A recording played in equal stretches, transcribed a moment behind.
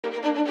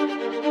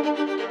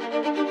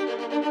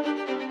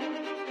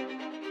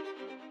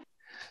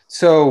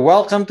So,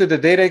 welcome to the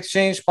Data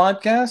Exchange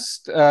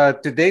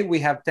podcast. Today we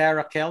have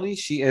Tara Kelly.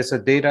 She is a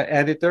data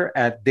editor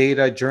at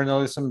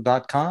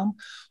datajournalism.com,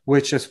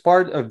 which is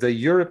part of the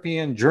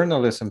European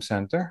Journalism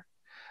Center.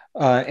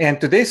 And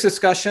today's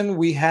discussion,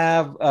 we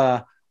have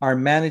our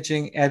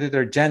managing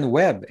editor, Jenn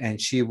Webb, and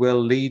she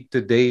will lead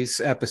today's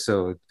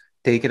episode.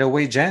 Take it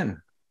away,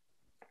 Jenn.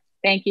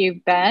 Thank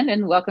you, Ben,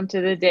 and welcome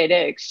to the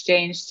Data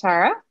Exchange,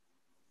 Tara.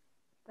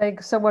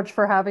 Thanks so much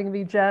for having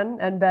me, Jen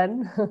and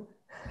Ben.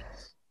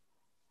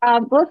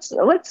 Let's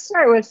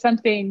start with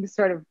something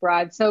sort of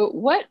broad. So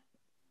what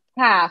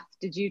path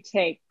did you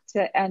take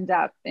to end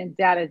up in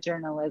data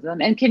journalism?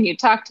 And can you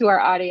talk to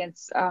our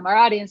audience? Our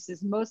audience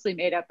is mostly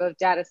made up of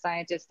data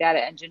scientists,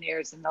 data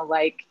engineers, and the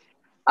like.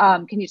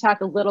 Can you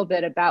talk a little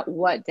bit about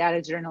what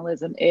data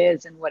journalism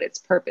is and what its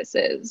purpose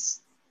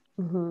is?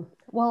 Mm-hmm.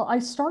 Well, I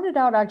started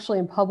out actually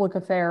in public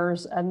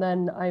affairs, and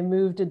then I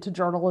moved into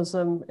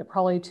journalism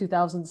probably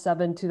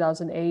 2007,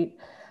 2008.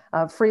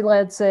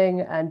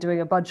 Freelancing and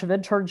doing a bunch of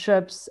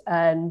internships.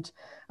 And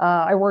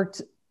I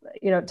worked,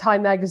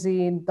 Time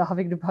Magazine, the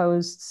Huffington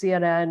Post,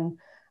 CNN.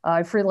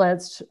 I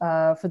freelanced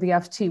for the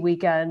FT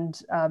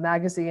Weekend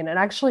magazine. And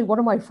actually, one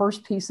of my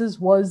first pieces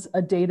was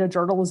a data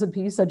journalism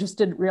piece. I just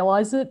didn't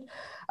realize it.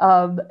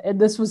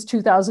 And this was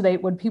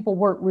 2008 when people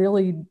weren't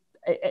really,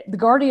 The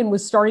Guardian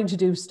was starting to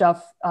do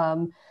stuff.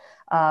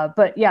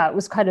 But yeah, it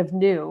was kind of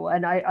new.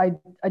 And I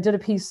did a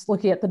piece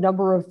looking at the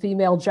number of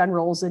female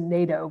generals in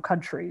NATO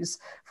countries,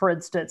 for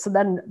instance. And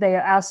then they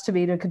asked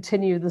me to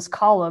continue this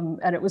column,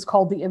 and it was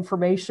called The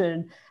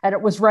Information. And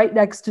it was right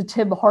next to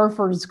Tim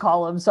Harford's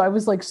column. So I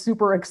was like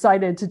super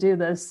excited to do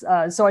this.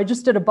 So I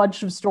just did a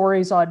bunch of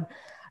stories on,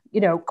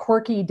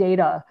 quirky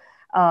data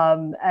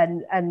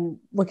and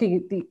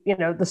looking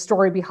at the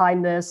story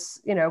behind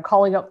this,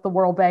 calling up the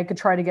World Bank and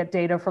trying to get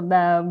data from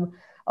them.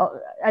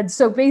 And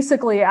so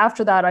basically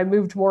after that, I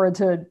moved more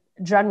into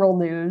general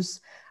news.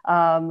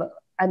 And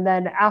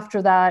then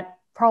after that,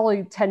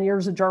 probably 10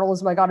 years of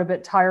journalism, I got a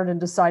bit tired and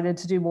decided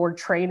to do more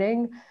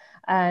training.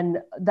 And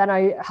then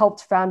I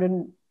helped found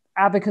an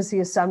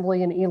advocacy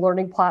assembly and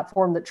e-learning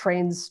platform that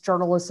trains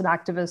journalists and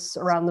activists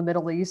around the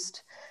Middle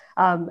East.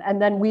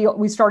 And then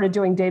we started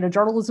doing data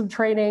journalism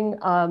training.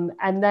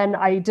 And then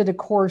I did a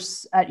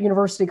course at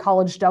University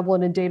College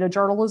Dublin in data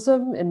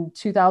journalism in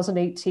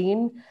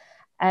 2018.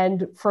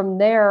 And from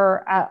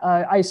there,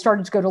 I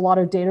started to go to a lot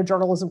of data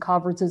journalism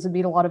conferences and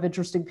meet a lot of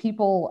interesting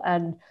people.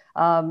 And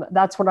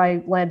that's when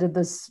I landed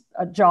this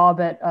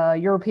job at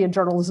European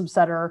Journalism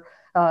Center.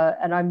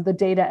 And I'm the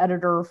data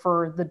editor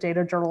for the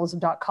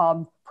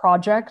datajournalism.com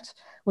project,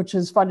 which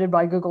is funded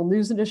by Google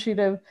News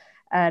Initiative.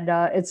 And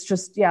it's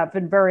just,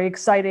 been very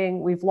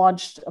exciting. We've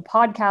launched a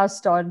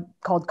podcast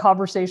called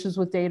Conversations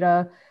with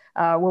Data,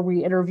 where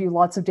we interview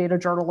lots of data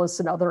journalists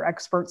and other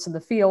experts in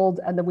the field.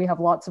 And then we have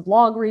lots of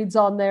long reads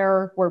on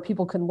there where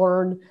people can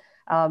learn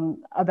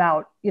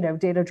about,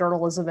 data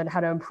journalism and how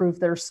to improve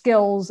their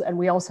skills. And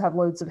we also have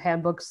loads of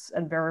handbooks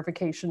and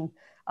verification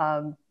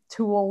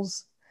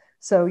tools.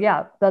 So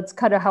yeah, that's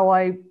kind of how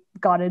I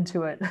got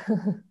into it.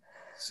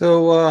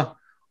 So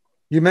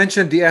you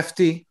mentioned the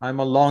FT. I'm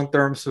a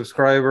long-term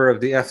subscriber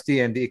of the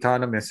FT and the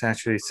Economist,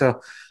 actually.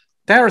 So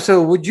Tara,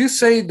 so would you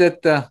say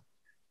that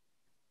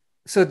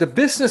so the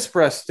business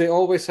press, they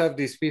always have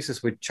these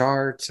pieces with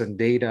charts and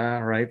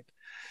data, right?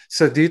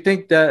 So do you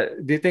think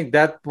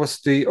that was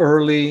the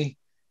early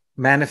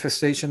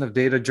manifestation of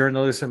data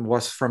journalism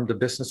was from the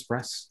business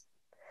press?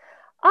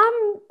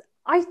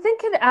 I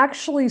think it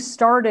actually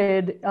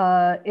started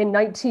in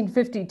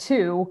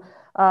 1952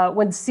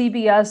 when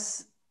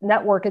CBS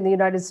network in the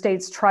United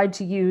States tried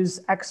to use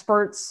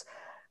experts,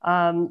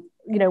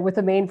 with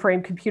a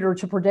mainframe computer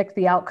to predict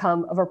the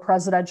outcome of a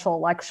presidential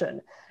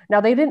election. Now,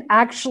 they didn't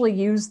actually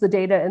use the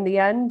data in the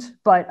end,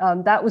 but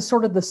that was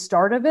sort of the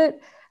start of it.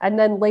 And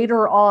then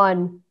later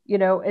on, in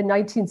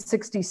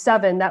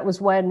 1967, that was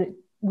when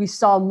we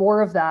saw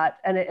more of that.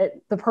 And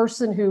the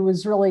person who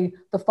was really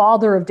the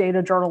father of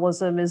data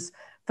journalism is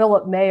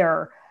Philip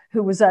Mayer,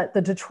 who was at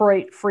the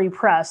Detroit Free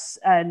Press.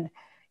 And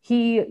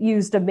he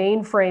used a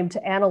mainframe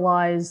to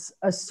analyze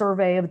a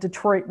survey of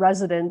Detroit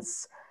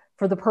residents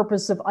for the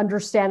purpose of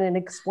understanding and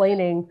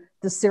explaining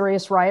the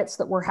serious riots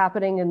that were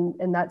happening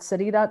in that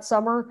city that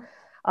summer.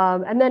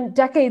 And then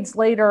decades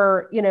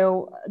later,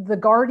 the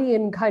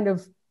Guardian kind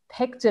of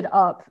picked it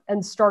up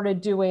and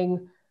started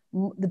doing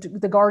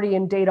the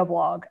Guardian data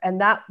blog. And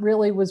that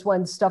really was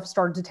when stuff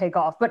started to take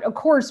off. But of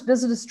course,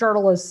 business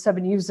journalists have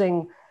been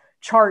using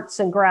charts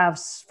and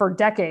graphs for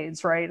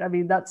decades, right? I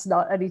mean, that's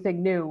not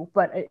anything new,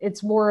 but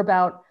it's more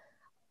about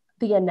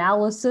the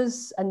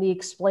analysis and the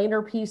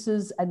explainer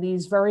pieces and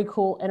these very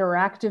cool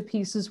interactive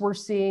pieces we're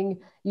seeing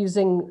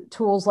using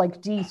tools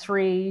like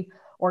D3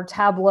 or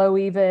Tableau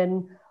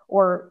even,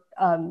 or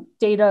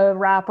Data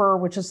Wrapper,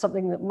 which is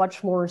something that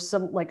much more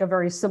like a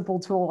very simple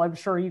tool I'm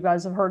sure you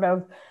guys have heard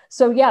of.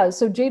 So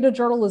data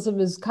journalism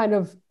is kind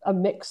of a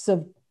mix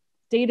of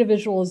data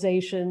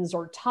visualizations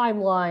or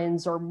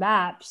timelines or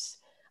maps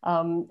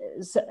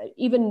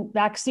even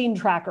vaccine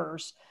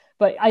trackers.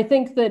 But I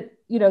think that,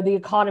 The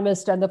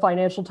Economist and the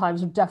Financial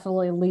Times are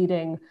definitely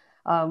leading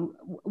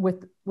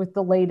with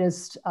the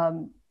latest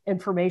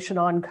information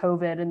on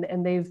COVID,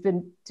 and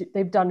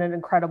they've done an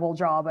incredible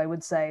job. I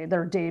would say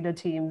their data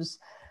teams,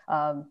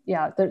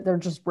 they're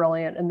just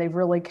brilliant, and they've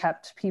really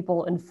kept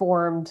people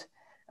informed.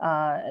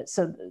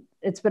 So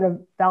it's been a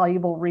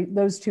valuable.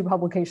 Those two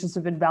publications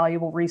have been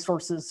valuable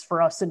resources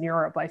for us in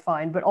Europe, I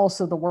find, but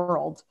also the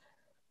world.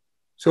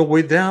 So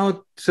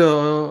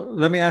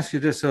let me ask you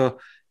this: so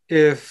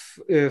if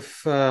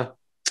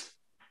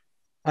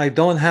I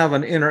don't have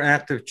an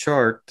interactive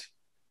chart,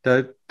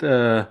 that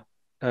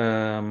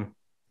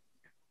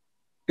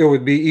it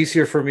would be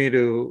easier for me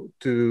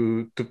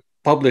to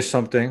publish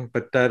something,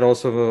 but that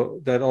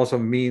also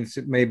means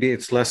maybe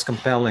it's less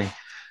compelling.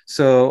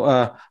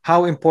 So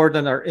how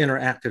important are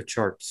interactive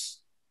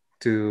charts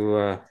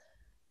to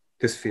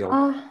this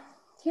field?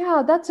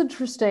 Yeah, that's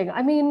interesting.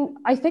 I mean,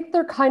 I think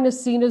they're kind of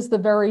seen as the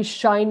very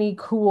shiny,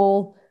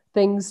 cool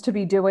things to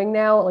be doing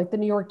now. Like the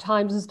New York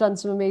Times has done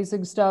some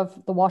amazing stuff,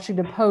 the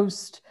Washington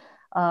Post,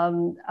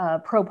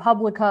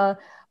 ProPublica,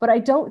 but I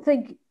don't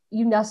think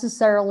you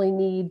necessarily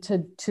need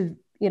to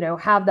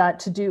have that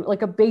to do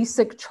like a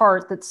basic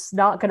chart that's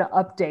not going to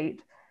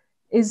update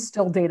is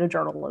still data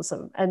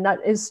journalism. And that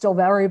is still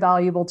very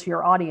valuable to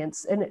your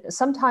audience. And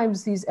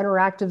sometimes these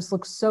interactives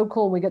look so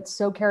cool. We get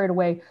so carried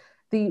away.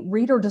 The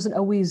reader doesn't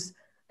always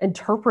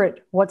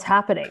interpret what's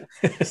happening.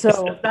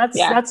 So that's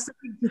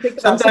something to think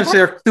about. Sometimes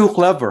they're too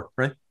clever,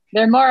 right?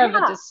 They're more of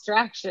a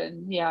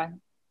distraction. Yeah.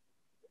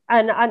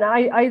 And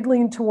I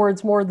lean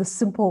towards more the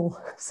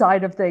simple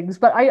side of things.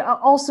 But I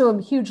also am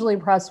hugely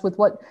impressed with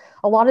what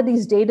a lot of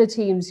these data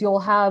teams,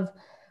 you'll have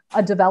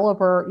a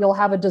developer, you'll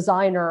have a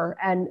designer,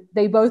 and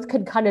they both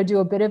can kind of do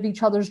a bit of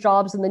each other's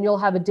jobs. And then you'll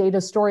have a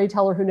data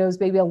storyteller who knows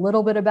maybe a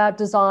little bit about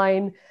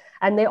design,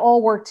 and they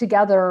all work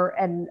together.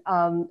 And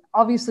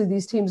obviously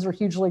these teams are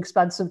hugely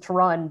expensive to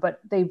run, but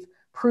they've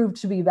proved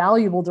to be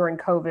valuable during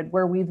COVID,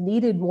 where we've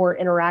needed more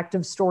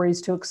interactive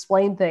stories to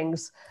explain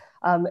things.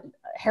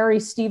 Harry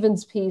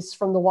Stevens' piece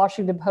from the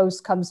Washington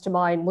Post comes to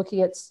mind,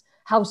 looking at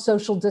how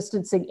social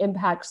distancing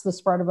impacts the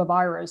spread of a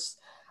virus.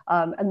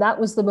 And that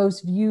was the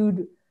most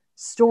viewed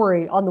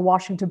story on the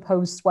Washington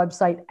Post's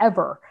website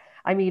ever.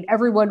 I mean,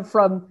 everyone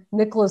from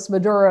Nicolas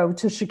Maduro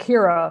to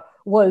Shakira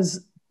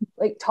was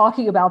like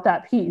talking about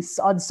that piece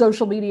on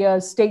social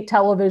media, state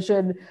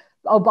television.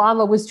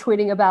 Obama was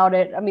tweeting about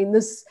it. I mean,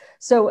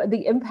 so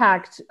the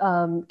impact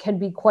can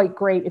be quite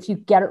great if you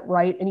get it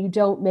right and you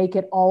don't make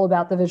it all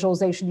about the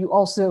visualization. You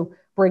also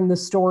bring the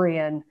story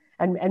in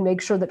and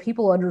make sure that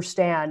people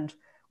understand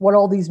what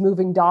all these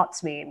moving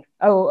dots mean.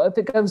 Oh, if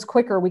it goes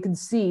quicker, we can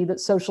see that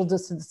social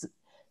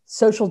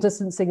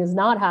distancing is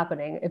not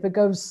happening. If it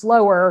goes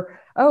slower,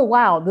 oh,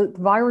 wow, the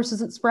virus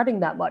isn't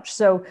spreading that much.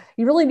 So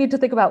you really need to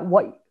think about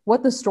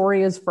what the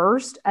story is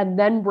first and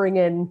then bring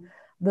in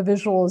the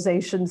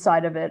visualization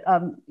side of it.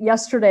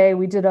 Yesterday,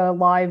 we did a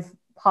live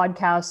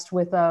podcast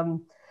with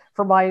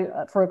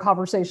for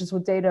Conversations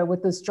with Data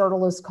with this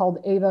journalist called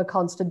Ava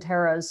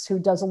Constanteras, who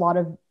does a lot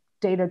of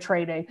data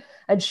training.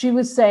 And she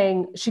was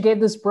saying, she gave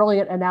this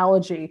brilliant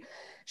analogy.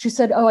 She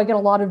said, oh, I get a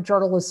lot of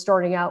journalists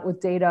starting out with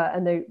data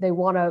and they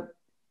want to,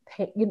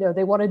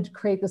 they want to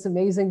create this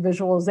amazing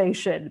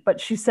visualization.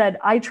 But she said,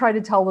 I try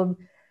to tell them,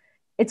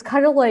 it's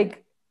kind of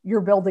like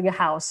you're building a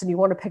house and you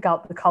want to pick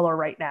out the color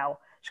right now.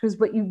 She goes,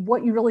 but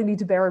what you really need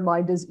to bear in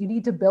mind is you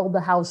need to build the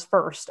house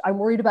first. I'm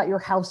worried about your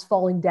house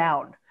falling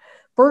down.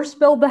 First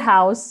build the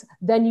house,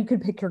 then you can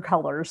pick your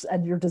colors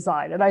and your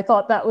design. And I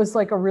thought that was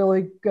like a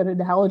really good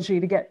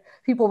analogy to get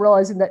people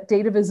realizing that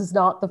data viz is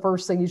not the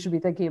first thing you should be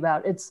thinking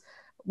about. It's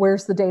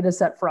where's the data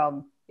set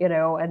from,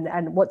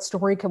 and what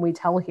story can we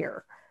tell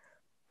here?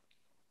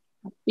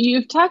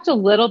 You've talked a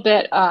little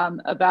bit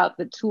about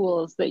the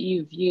tools that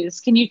you've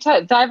used. Can you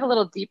dive a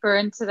little deeper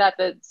into that?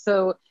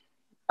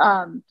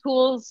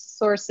 Tools,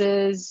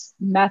 sources,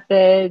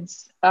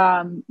 methods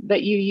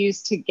that you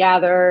use to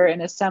gather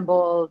and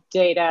assemble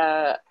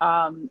data.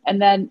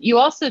 And then you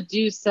also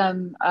do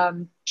some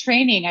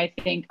training, I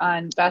think,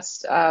 on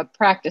best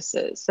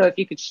practices. So if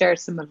you could share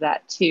some of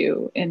that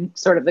too, in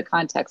sort of the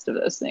context of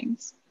those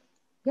things.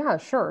 Yeah,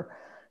 sure.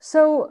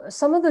 So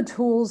some of the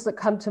tools that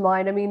come to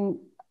mind, I mean,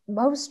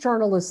 most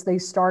journalists, they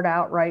start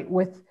out right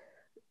with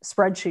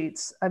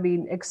spreadsheets. I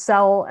mean,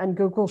 Excel and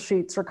Google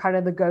Sheets are kind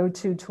of the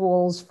go-to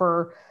tools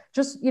for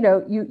just,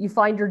 you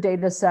find your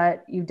data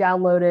set, you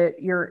download it,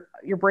 you're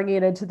bringing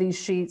it into these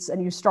sheets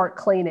and you start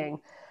cleaning.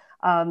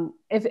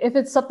 If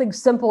it's something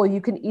simple,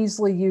 you can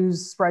easily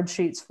use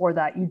spreadsheets for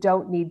that. You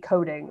don't need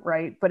coding,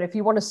 right? But if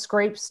you want to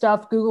scrape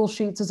stuff, Google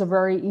Sheets is a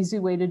very easy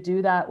way to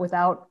do that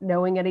without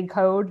knowing any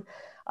code.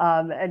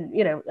 And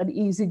an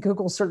easy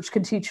Google search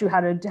can teach you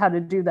how to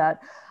do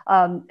that.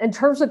 In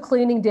terms of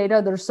cleaning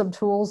data, there's some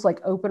tools like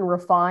Open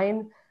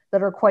Refine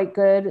that are quite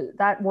good.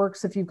 That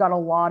works if you've got a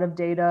lot of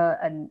data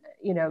and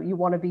you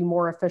want to be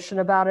more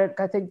efficient about it.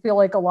 Feel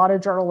like a lot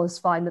of journalists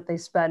find that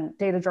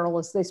data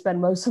journalists, they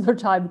spend most of their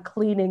time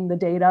cleaning the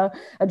data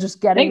and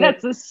just getting I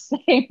think that's the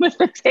same with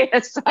the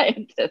data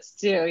scientists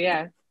too.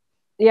 Yeah.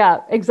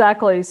 Yeah,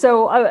 exactly.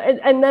 So,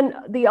 and then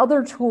the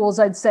other tools,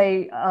 I'd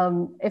say,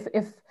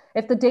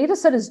 if the data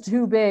set is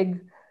too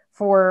big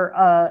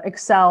for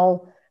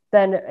Excel,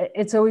 then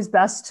it's always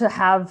best to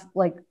have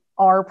like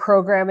R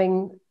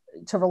programming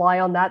to rely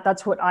on that.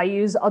 That's what I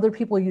use. Other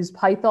people use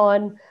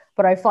Python,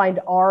 but I find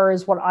R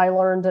is what I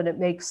learned, and it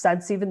makes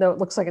sense, even though it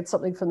looks like it's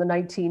something from the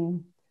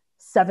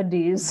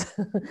 1970s,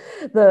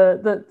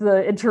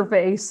 the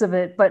interface of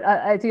it. But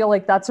I feel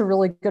like that's a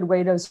really good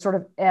way to sort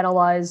of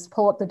analyze,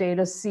 pull up the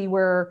data, see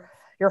where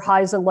your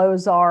highs and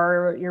lows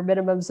are, your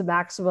minimums and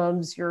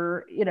maximums,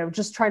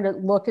 just trying to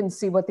look and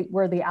see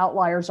where the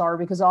outliers are,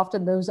 because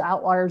often those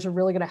outliers are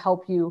really going to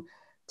help you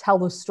tell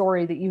the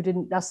story that you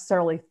didn't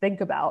necessarily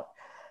think about.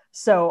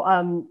 So,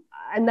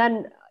 and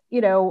then,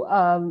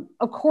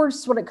 of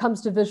course, when it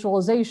comes to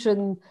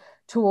visualization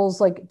tools,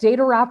 like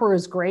Data Wrapper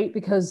is great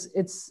because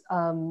it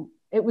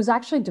was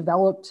actually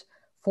developed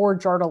for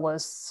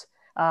journalists.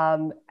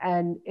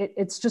 And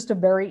it's just a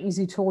very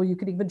easy tool. You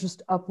could even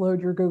just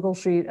upload your Google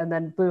Sheet and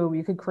then boom,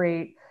 you could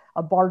create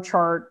a bar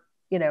chart,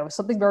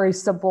 something very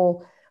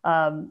simple.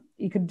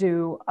 You could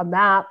do a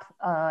map,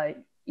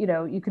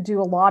 you could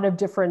do a lot of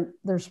different,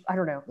 there's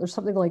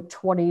something like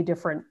 20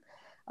 different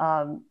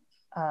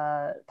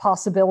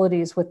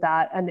possibilities with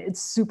that. And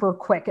it's super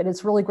quick, and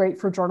it's really great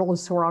for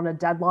journalists who are on a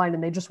deadline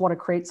and they just want to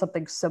create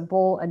something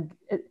simple and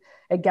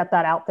get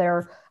that out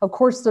there. Of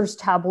course, there's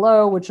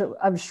Tableau, which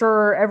I'm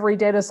sure every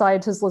data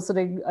scientist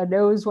listening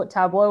knows what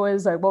Tableau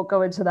is. I won't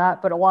go into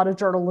that, but a lot of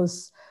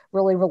journalists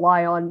really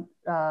rely on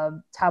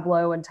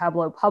Tableau and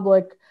Tableau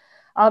Public.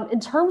 In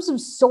terms of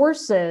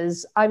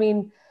sources, I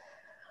mean,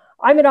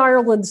 I'm in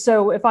Ireland,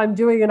 so if I'm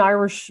doing an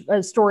Irish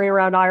story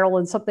around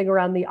Ireland, something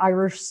around the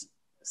Irish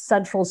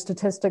Central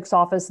Statistics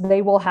Office,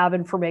 they will have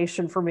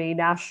information for me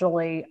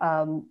nationally.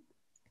 The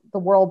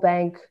World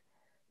Bank,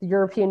 the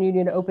European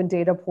Union Open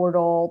Data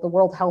Portal, the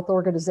World Health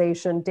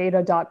Organization,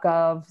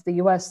 data.gov, the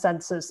US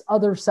Census,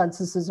 other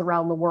censuses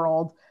around the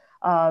world.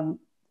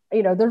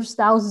 There's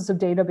thousands of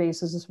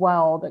databases as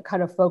well that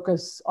kind of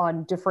focus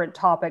on different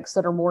topics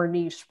that are more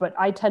niche, but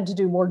I tend to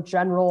do more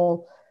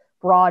general,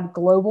 broad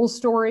global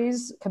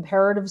stories,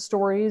 comparative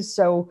stories.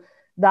 So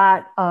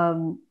that,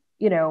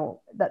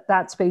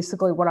 that's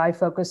basically what I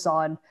focus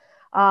on.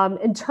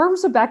 In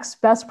terms of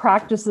best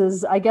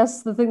practices, I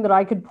guess the thing that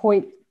I could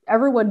point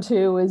everyone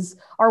to is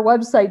our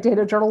website,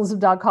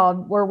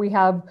 datajournalism.com, where we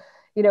have,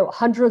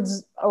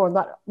 hundreds,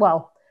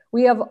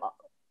 we have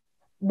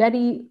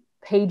many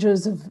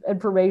pages of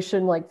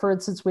information. Like, for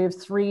instance, we have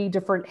 3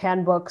 different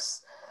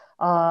handbooks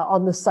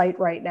on the site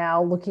right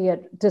now, looking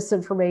at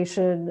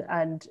disinformation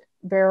and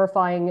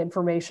verifying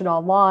information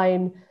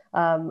online.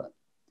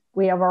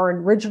 We have our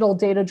original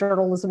Data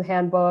Journalism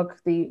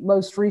Handbook. The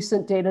most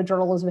recent Data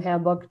Journalism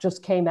Handbook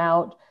just came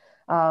out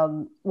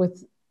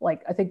with,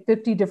 I think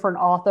 50 different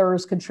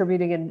authors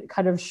contributing and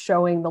kind of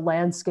showing the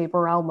landscape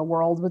around the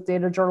world with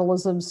data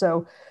journalism.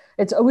 So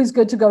it's always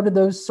good to go to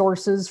those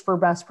sources for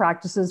best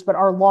practices, but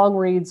our long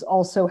reads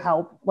also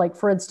help. Like,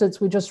 for instance,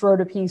 we just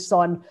wrote a piece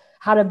on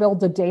how to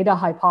build a data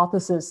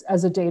hypothesis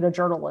as a data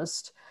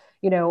journalist.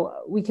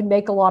 We can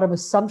make a lot of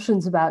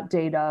assumptions about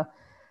data.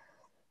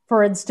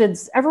 For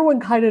instance, everyone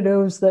kind of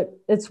knows that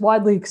it's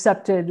widely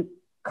accepted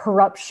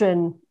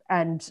corruption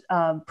and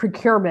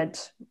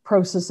procurement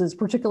processes,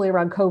 particularly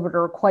around COVID,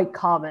 are quite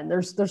common.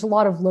 There's a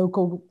lot of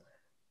local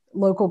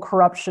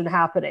corruption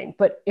happening.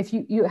 But if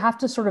you have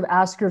to sort of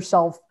ask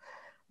yourself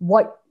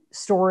what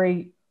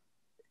story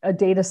a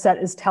data set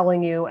is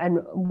telling you and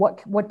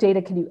what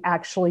data can you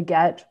actually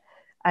get,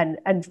 and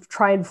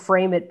try and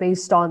frame it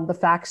based on the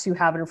facts you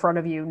have in front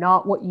of you,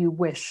 not what you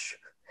wish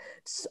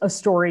a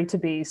story to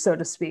be, so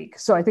to speak.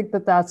 So I think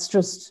that that's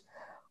just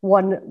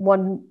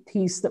one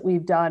piece that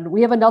we've done.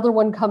 We have another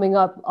one coming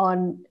up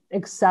on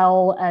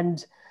Excel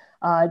and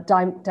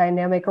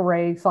dynamic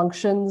array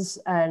functions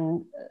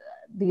and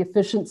the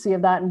efficiency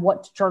of that and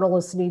what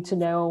journalists need to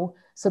know.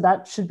 So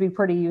that should be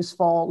pretty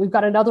useful. We've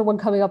got another one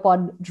coming up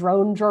on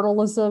drone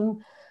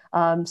journalism.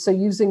 So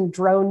using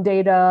drone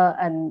data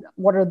and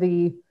what are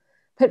the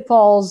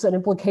pitfalls and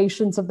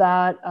implications of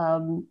that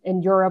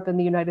in Europe and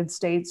the United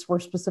States. We're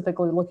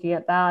specifically looking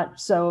at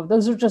that. So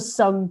those are just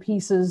some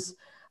pieces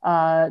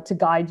to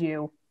guide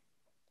you.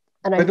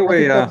 And by the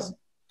way, as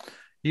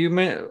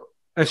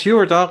you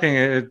were talking,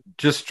 it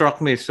just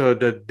struck me. So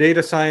the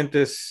data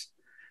scientists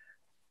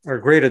are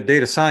great at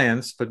data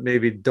science, but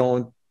maybe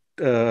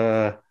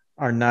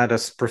are not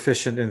as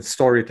proficient in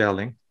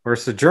storytelling.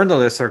 Whereas the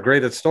journalists are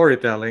great at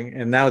storytelling,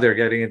 and now they're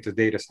getting into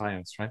data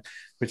science, right?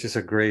 Which is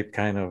a great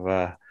kind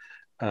of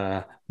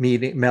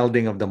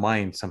melding of the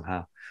mind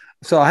somehow.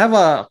 So I have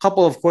a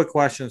couple of quick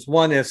questions.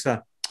 One is,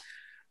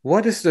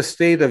 what is the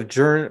state of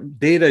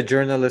data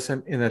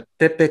journalism in a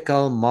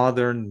typical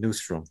modern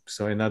newsroom?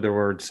 So in other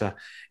words,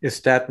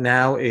 is that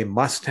now a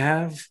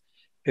must-have?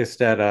 Is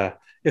that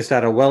is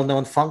that a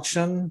well-known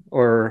function,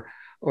 or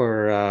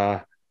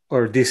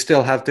do you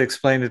still have to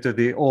explain it to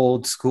the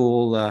old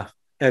school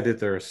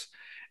editors?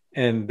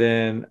 And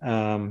then,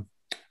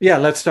 yeah,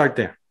 let's start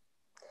there.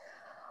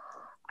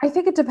 I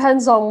think it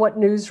depends on what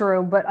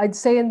newsroom, but I'd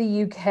say in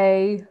the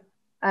UK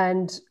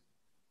and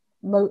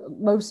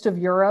most of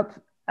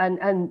Europe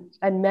and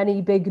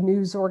many big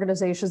news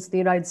organizations in the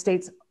United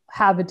States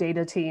have a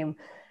data team.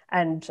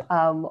 And,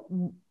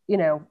 you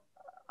know,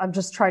 I'm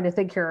just trying to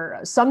think here.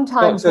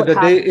 Sometimes so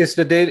is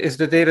the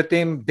data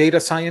team data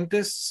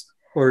scientists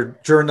or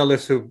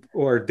journalists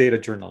or data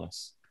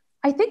journalists?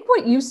 I think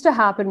what used to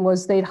happen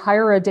was they'd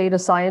hire a data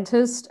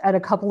scientist and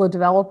a couple of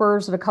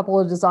developers and a couple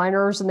of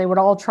designers, and they would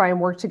all try and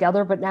work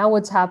together. But now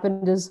what's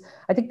happened is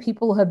I think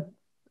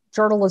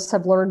journalists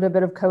have learned a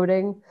bit of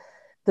coding.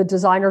 The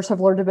designers have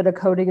learned a bit of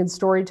coding and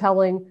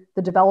storytelling.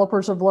 The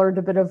developers have learned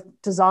a bit of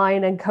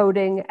design and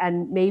coding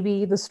and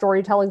maybe the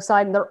storytelling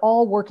side, and they're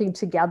all working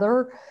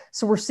together.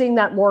 So we're seeing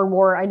that more and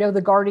more. I know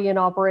The Guardian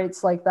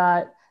operates like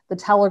that, The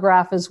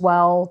Telegraph as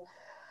well.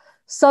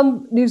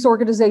 Some news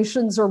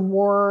organizations are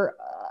more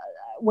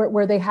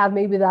where they have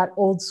maybe that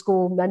old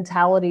school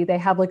mentality. They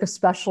have like a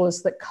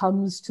specialist that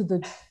comes to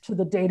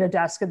the data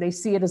desk and they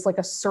see it as like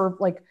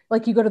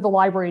like you go to the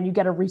library and you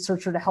get a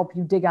researcher to help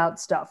you dig out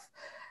stuff.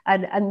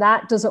 And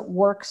that doesn't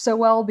work so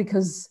well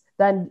because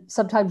then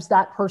sometimes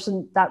that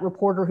person, that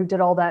reporter who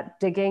did all that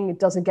digging, it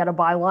doesn't get a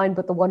byline,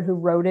 but the one who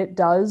wrote it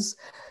does.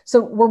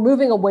 So we're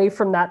moving away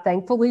from that,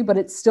 thankfully, but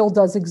it still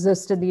does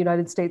exist in the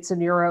United States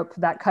and Europe,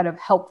 that kind of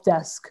help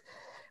desk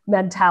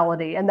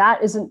mentality. And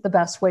that isn't the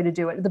best way to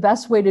do it. The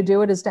best way to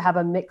do it is to have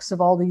a mix of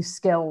all these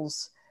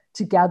skills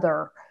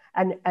together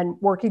and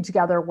working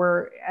together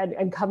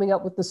and coming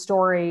up with the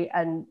story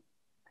and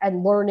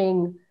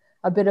learning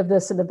a bit of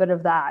this and a bit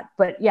of that.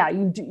 But yeah,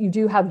 you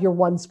do have your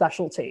one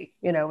specialty,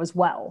 as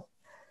well.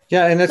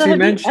 Yeah. And as you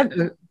mentioned,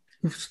 go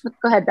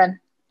ahead, Ben.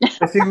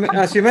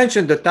 as you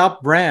mentioned, the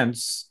top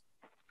brands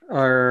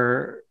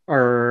are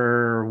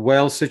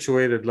well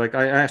situated. Like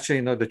I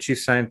actually know the chief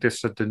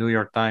scientist at the New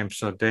York Times,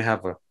 so they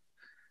have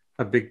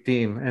a big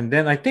team. And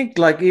then I think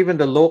like even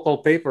the local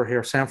paper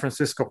here, San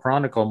Francisco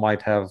Chronicle,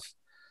 might have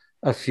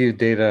a few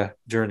data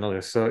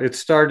journalists. So it's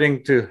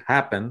starting to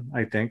happen,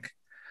 I think.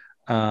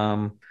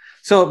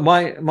 So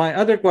my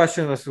other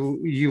question was,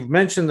 you've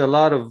mentioned a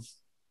lot of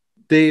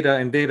data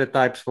and data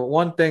types, but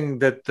one thing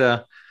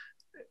that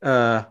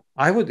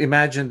I would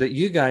imagine that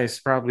you guys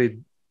probably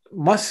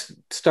must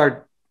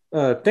start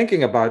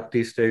thinking about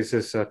these days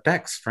is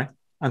text, right?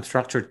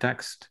 Unstructured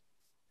text.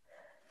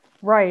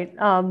 Right.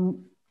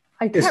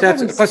 I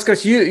can't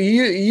because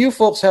you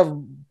folks have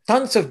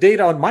tons of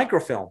data on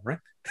microfilm, right?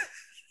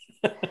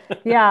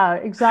 Yeah,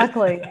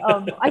 exactly.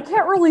 I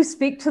can't really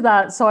speak to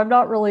that, so I'm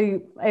not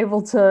really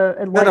able to.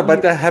 No,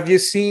 but have you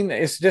seen?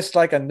 Is this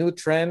like a new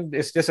trend?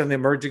 Is this an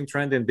emerging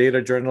trend in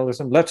data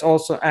journalism? Let's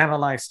also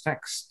analyze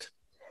text.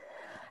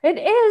 It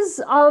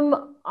is.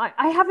 I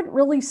haven't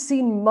really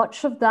seen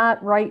much of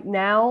that right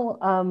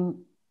now.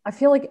 I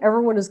feel like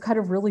everyone is kind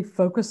of really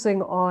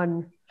focusing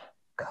on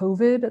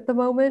COVID at the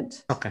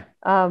moment. Okay.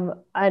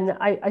 And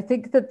I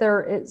think that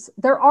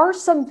there are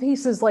some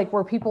pieces like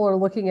where people are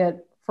looking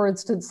at, for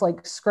instance,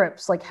 like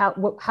scripts, like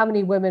how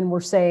many women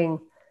were saying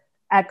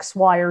X,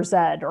 Y, or Z,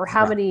 or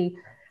how many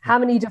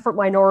different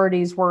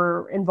minorities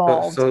were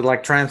involved. So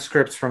like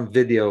transcripts from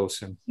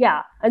videos.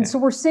 So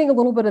we're seeing a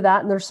little bit of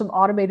that, and there's some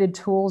automated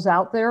tools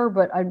out there,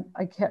 but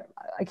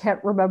I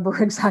can't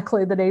remember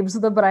exactly the names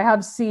of them, but I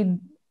have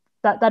seen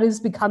that is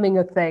becoming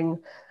a thing,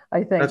 I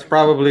think. That's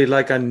probably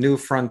like a new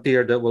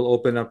frontier that will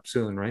open up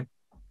soon, right?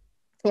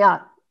 Yeah.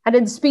 And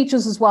in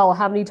speeches as well,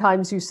 how many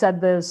times you said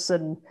this,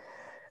 and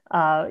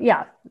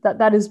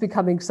that is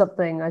becoming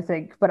something, I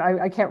think, but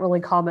I can't really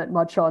comment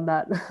much on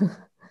that.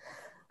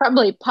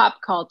 Probably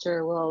pop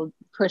culture will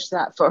push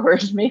that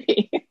forward,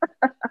 maybe.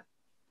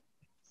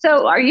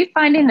 So are you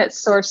finding that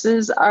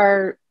sources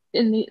are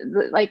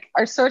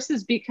are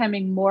sources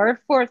becoming more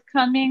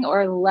forthcoming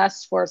or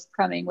less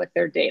forthcoming with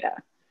their data?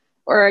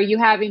 Or are you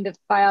having to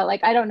file,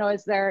 I don't know,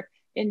 is there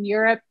in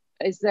Europe,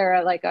 is there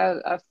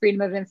a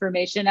Freedom of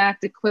Information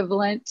Act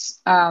equivalent?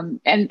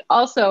 And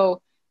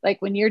also,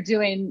 when you're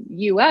doing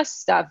US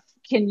stuff,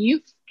 can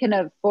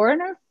a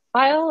foreigner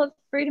file a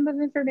Freedom of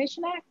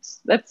Information Act?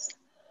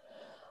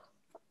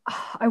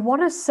 I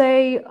want to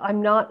say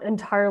I'm not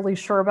entirely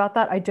sure about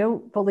that. I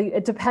don't believe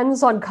it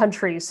depends on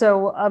country.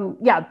 So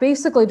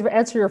basically to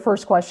answer your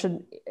first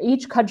question,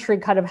 each country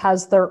kind of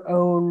has their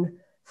own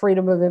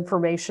Freedom of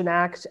Information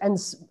Act, and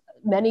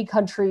many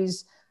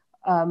countries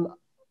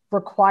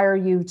require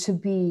you to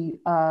be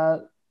a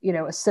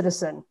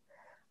citizen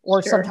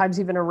or sometimes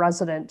even a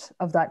resident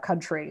of that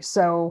country.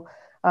 So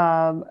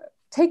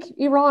take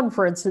Iran,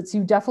 for instance.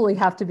 You definitely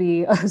have to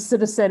be a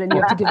citizen and you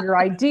have to give your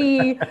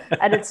ID,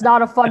 and it's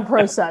not a fun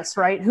process,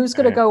 right? Who's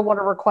going to go want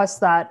to request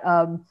that?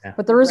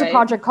 But there is a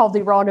project called the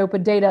Iran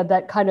Open Data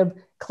that kind of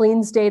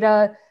cleans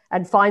data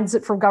and finds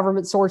it from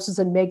government sources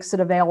and makes it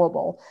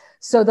available.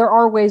 So there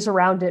are ways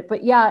around it.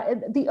 But yeah,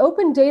 the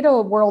open data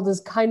world is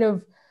kind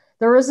of,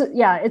 There is,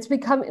 yeah, it's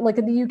becoming, like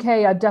in the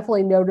UK, I've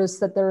definitely noticed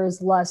that there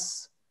is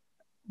less,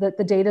 that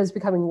the data is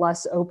becoming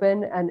less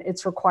open, and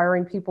it's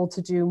requiring people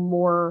to do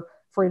more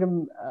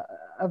freedom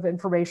of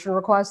information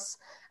requests.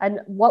 And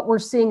what we're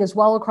seeing as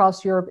well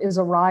across Europe is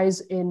a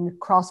rise in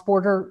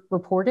cross-border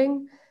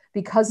reporting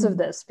because of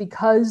this,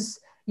 because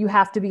you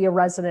have to be a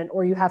resident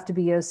or you have to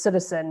be a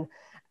citizen.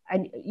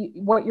 And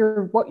what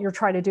you're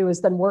trying to do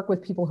is then work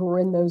with people who are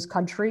in those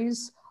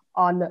countries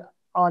on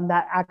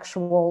that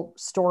actual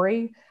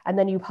story. And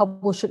then you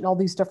publish it in all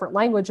these different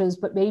languages,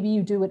 but maybe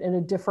you do it in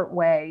a different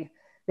way.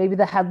 Maybe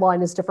the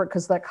headline is different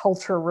because that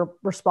culture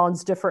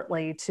responds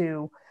differently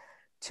to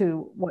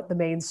what the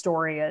main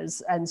story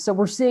is. And so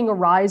we're seeing a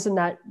rise in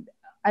that.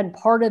 And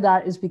part of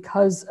that is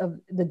because of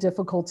the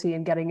difficulty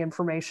in getting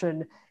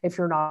information if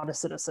you're not a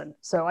citizen.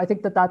 So I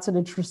think that that's an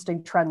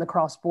interesting trend, the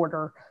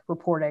cross-border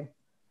reporting.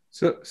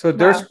 So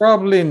there's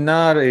probably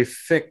not a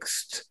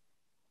fixed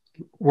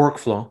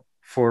workflow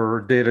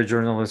for data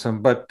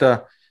journalism, but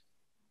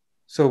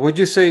so would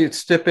you say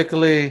it's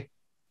typically,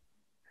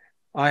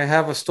 I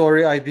have a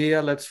story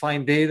idea, let's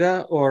find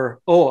data, or,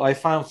 oh, I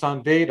found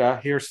some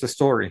data, here's the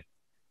story?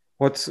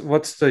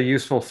 What's the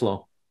useful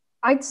flow?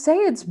 I'd say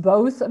it's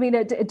both. I mean,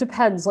 it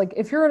depends. Like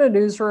if you're in a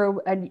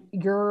newsroom and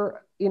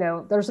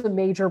there's a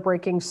major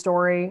breaking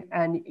story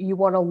and you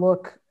want to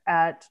look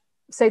at,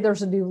 say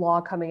there's a new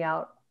law coming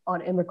out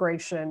on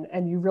immigration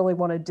and you really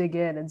want to dig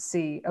in and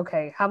see,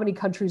 okay, how many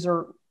countries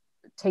are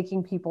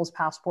taking people's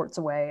passports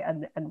away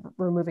and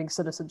removing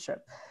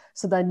citizenship?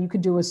 So then you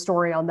could do a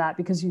story on that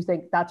because you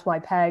think that's my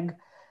peg.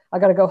 I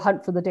got to go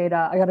hunt for the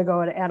data. I got to go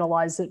and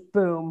analyze it.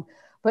 Boom.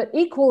 But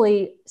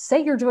equally,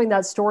 say you're doing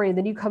that story and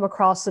then you come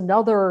across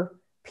another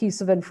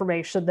piece of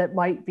information that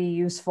might be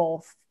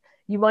useful.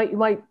 You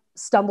might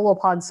stumble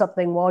upon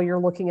something while you're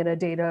looking at a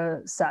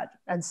data set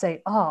and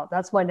say, oh,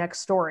 that's my next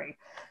story.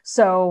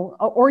 So,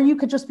 or you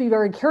could just be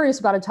very curious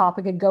about a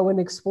topic and go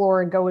and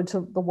explore and go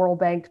into the World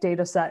Bank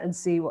data set and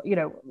see,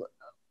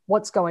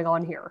 what's going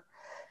on here.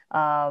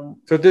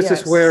 So this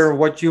is where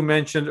what you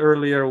mentioned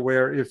earlier,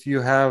 where if you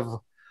have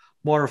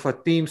more of a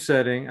team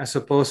setting as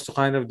opposed to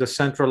kind of the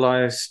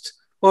centralized,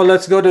 well,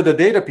 let's go to the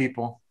data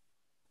people,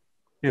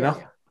 so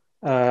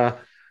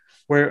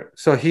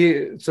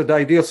the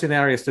ideal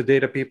scenario is the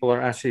data people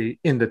are actually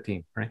in the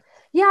team, right?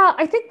 Yeah,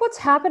 I think what's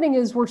happening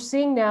is we're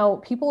seeing now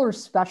people are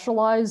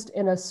specialized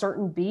in a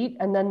certain beat,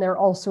 and then they're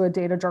also a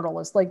data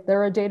journalist. Like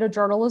they're a data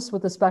journalist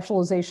with a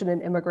specialization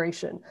in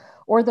immigration,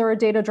 or they're a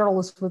data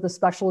journalist with a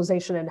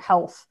specialization in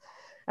health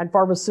and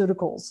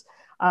pharmaceuticals.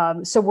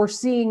 So we're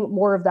seeing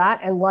more of that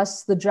and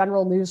less the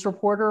general news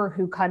reporter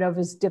who kind of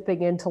is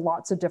dipping into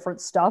lots of different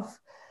stuff.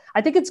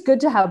 I think it's good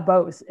to have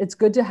both. It's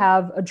good to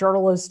have a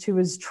journalist who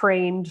is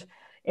trained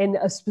in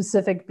a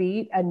specific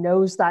beat and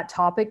knows that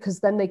topic,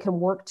 because then they can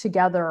work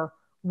together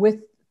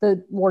with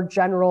the more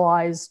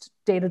generalized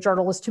data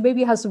journalist who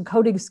maybe has some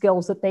coding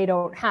skills that they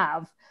don't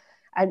have.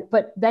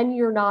 But then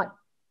you're not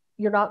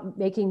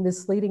making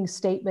misleading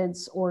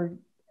statements or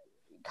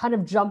kind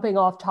of jumping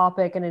off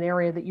topic in an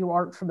area that you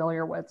aren't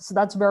familiar with. So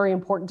that's very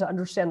important to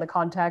understand the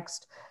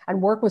context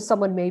and work with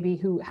someone maybe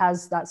who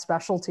has that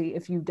specialty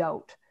if you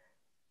don't.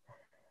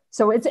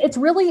 So it's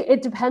really,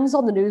 it depends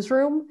on the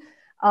newsroom.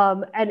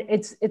 And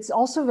it's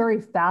also very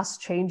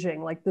fast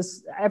changing. Like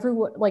this,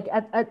 everyone, like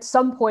at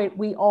some point,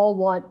 we all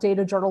want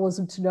data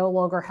journalism to no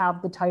longer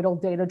have the title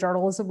data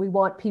journalism. We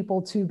want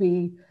people to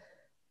be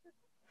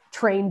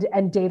trained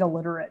and data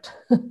literate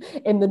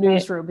in the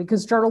newsroom,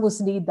 because journalists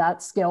need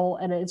that skill.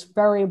 And it's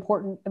very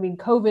important. I mean,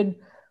 COVID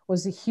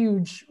was a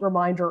huge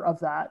reminder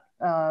of that.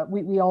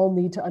 We all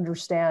need to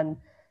understand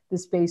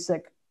this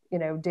basic,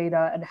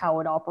 data and how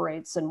it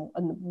operates and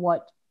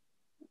what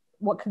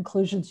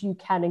conclusions you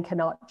can and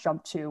cannot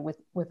jump to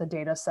with a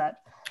data set.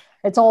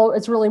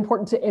 It's really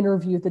important to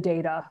interview the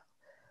data.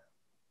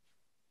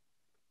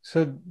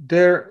 So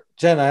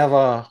Jen, I have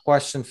a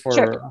question for.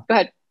 Sure, go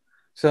ahead.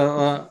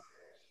 So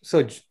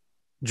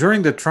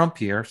during the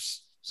Trump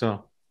years,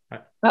 not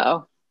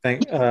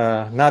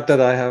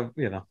that I have,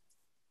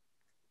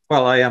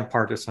 well, I am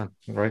partisan,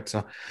 right?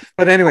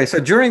 But anyway, so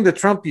during the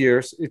Trump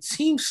years, it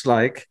seems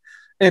like,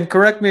 and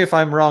correct me if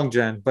I'm wrong,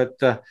 Jen, but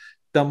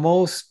the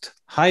most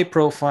high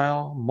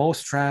profile,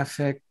 most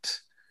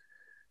trafficked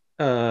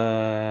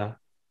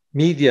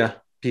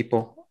media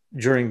people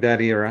during that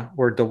era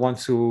were the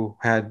ones who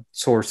had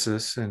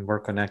sources and were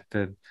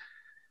connected.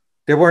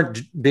 They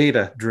weren't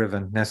data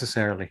driven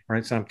necessarily,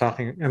 right? So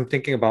I'm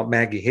thinking about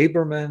Maggie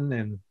Haberman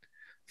and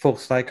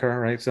folks like her,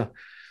 right? So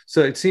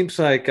it seems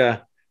like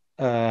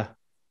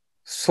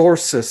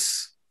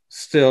sources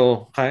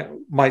still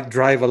might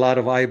drive a lot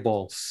of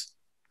eyeballs,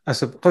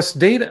 because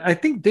I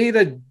think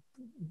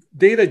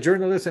data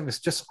journalism is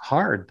just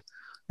hard.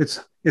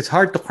 It's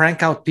hard to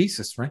crank out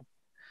pieces, right?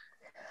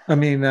 I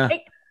mean,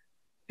 and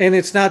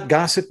it's not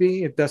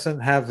gossipy. It doesn't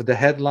have the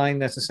headline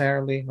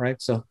necessarily,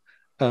 right? So,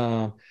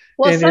 well,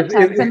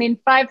 sometimes I mean,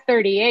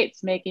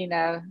 538's making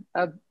a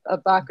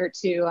buck or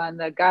two on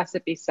the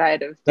gossipy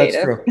side of data.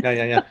 That's true.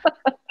 Yeah.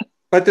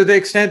 But to the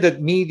extent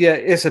that media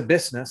is a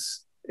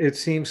business, it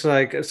seems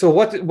like. So,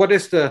 what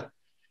is the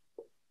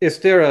is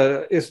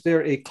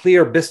there a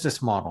clear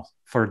business model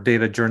for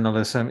data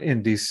journalism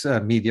in these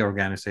media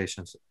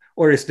organizations,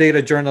 or is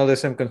data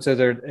journalism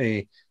considered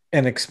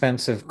an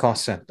expensive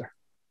cost center?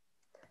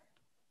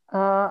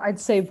 I'd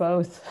say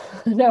both.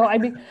 No, I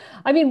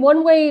mean,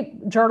 one way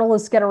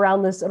journalists get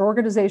around this, an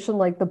organization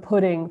like The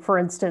Pudding, for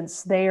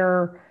instance, they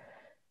are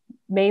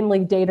mainly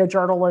data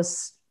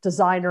journalists,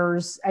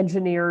 designers,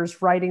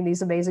 engineers writing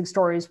these amazing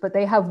stories, but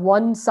they have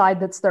one side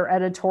that's their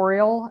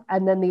editorial,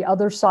 and then the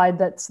other side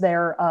that's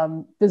their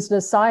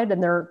business side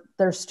and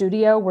their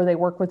studio where they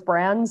work with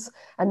brands.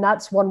 And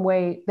that's one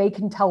way they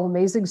can tell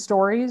amazing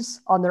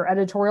stories on their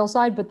editorial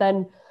side, but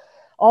then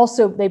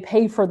also they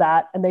pay for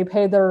that, and they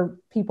pay their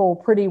people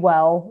pretty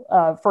well.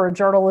 For a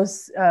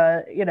journalist,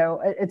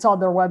 it's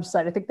on their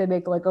website. I think they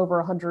make like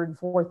over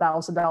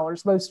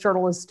 $104,000. Most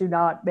journalists do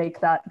not make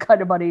that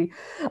kind of money,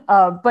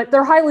 but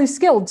they're highly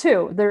skilled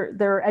too.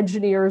 They're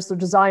engineers, they're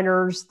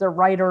designers, they're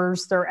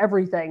writers, they're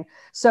everything.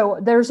 So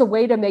there's a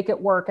way to make it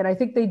work, and I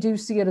think they do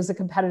see it as a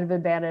competitive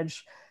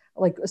advantage,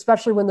 like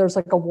especially when there's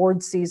like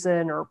award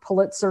season or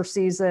Pulitzer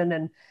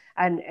season,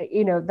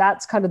 and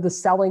that's kind of the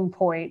selling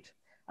point.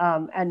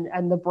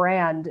 And the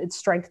brand, it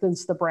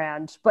strengthens the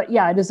brand. But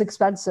yeah, it is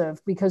expensive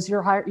because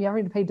you're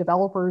having to pay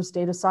developers,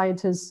 data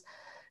scientists,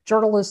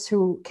 journalists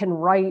who can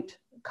write,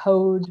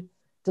 code,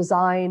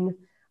 design.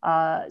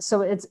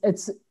 So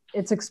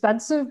it's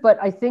expensive, but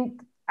I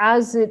think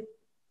as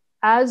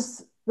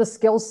the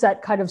skill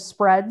set kind of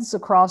spreads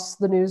across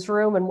the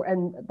newsroom,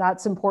 and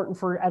that's important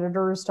for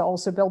editors to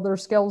also build their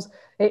skills,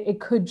 it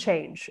could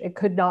change. It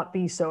could not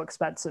be so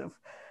expensive.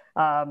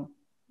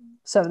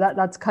 So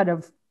that's kind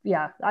of,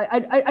 yeah,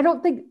 I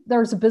don't think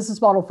there's a business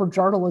model for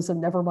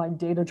journalism, never mind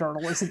data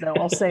journalism, though.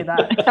 I'll say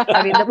that.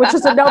 I mean, which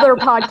is another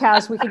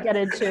podcast we could get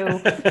into.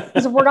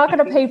 Because if we're not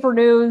going to pay for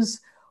news,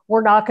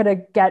 we're not going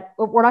to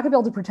be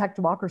able to protect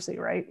democracy,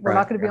 right? We're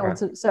not going to be able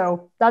to.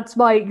 So that's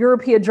my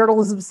European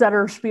Journalism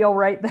Center spiel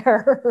right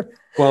there.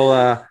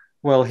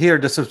 Well, here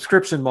the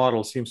subscription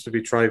model seems to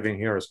be thriving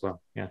here as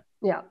well. Yeah.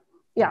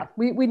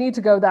 We need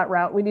to go that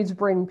route. We need to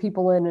bring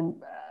people in and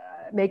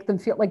make them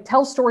feel like,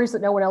 tell stories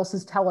that no one else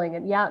is telling.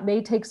 And yeah, it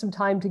may take some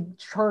time to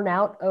churn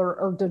out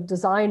or to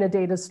design a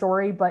data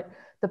story, but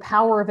the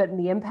power of it and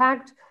the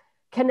impact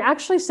can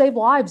actually save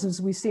lives,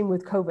 as we've seen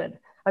with COVID.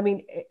 I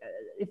mean,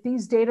 if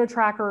these data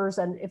trackers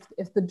and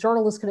if the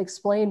journalists can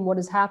explain what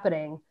is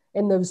happening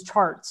in those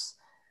charts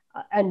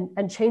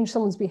and change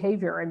someone's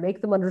behavior and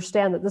make them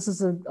understand that this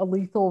is a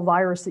lethal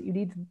virus that you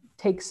need to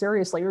take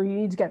seriously or you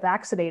need to get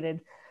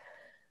vaccinated,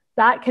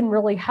 that can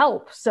really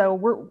help.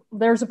 So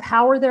there's a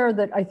power there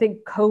that I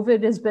think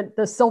COVID has been,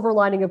 the silver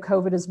lining of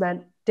COVID has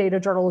meant data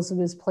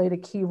journalism has played a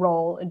key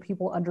role in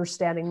people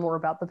understanding more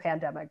about the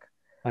pandemic.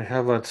 I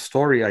have a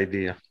story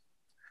idea.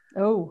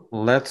 Oh,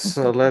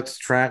 let's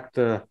track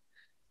the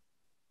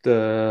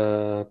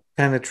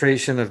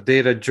penetration of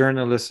data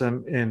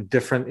journalism in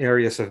different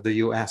areas of the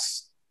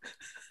US.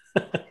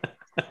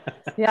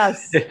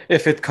 Yes.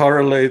 If it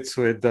correlates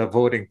with the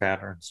voting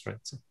patterns, right?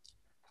 So.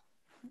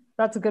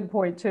 That's a good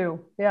point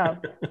too. Yeah.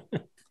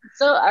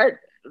 So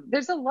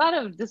there's a lot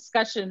of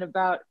discussion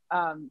about,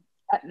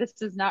 this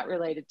is not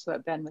related to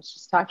what Ben was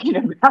just talking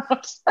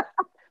about.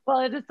 Well,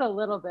 it is a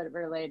little bit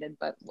related,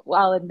 but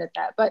I'll admit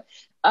that. But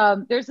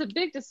there's a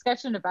big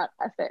discussion about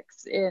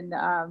ethics in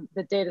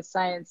the data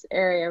science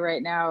area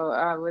right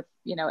now with,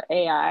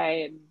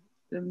 AI and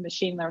the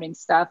machine learning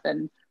stuff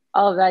and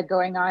all of that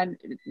going on.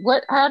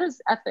 How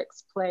does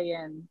ethics play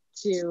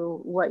into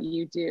what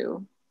you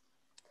do?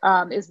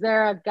 Is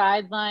there a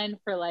guideline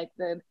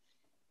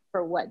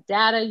for what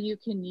data you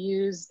can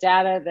use,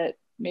 data that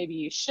maybe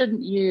you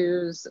shouldn't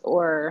use,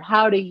 or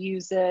how to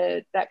use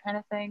it, that kind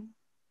of thing?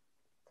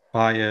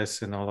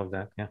 Bias and all of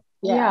that.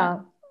 Yeah.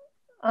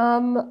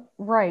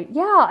 Right.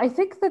 Yeah. I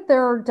think that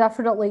there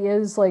definitely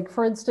is, like,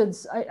 for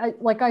instance,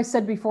 like I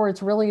said before,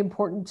 it's really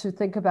important to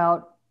think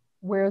about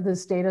where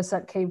this data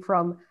set came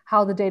from,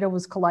 how the data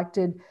was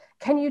collected.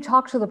 Can you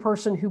talk to the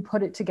person who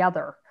put it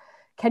together?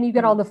 Can you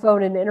get on the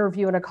phone and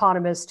interview an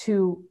economist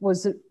who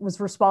was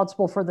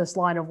responsible for this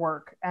line of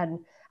work? And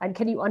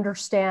can you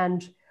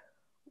understand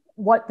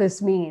what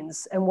this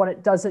means and what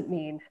it doesn't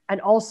mean?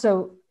 And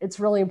also, it's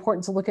really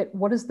important to look at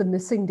what is the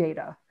missing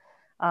data.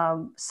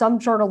 Some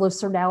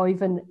journalists are now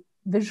even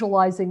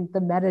visualizing the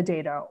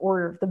metadata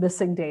or the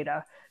missing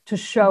data to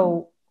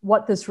show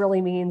what this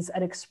really means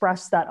and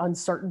express that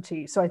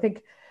uncertainty. So I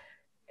think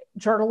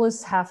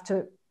journalists have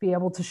to be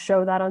able to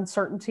show that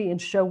uncertainty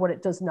and show what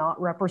it does not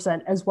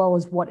represent as well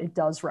as what it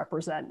does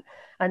represent.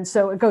 And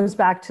so it goes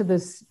back to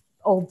this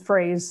old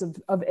phrase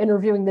of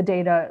interviewing the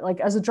data. Like,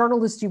 as a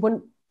journalist, you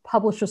wouldn't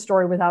publish a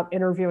story without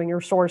interviewing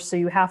your source. So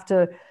you have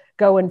to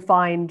go and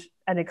find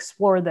and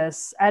explore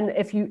this. And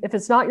if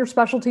it's not your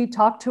specialty,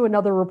 talk to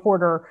another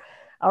reporter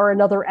or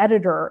another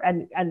editor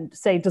and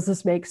say, does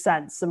this make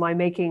sense? Am I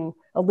making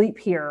a leap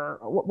here?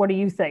 What do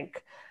you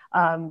think?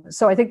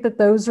 So I think that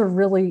those are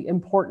really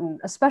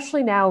important,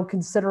 especially now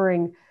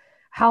considering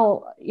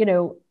how,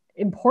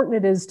 important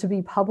it is to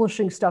be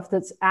publishing stuff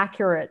that's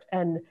accurate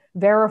and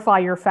verify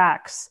your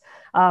facts.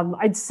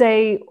 I'd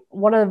say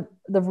one of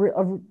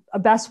a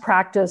best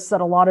practice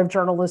that a lot of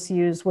journalists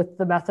use with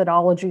the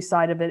methodology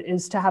side of it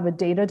is to have a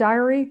data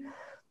diary.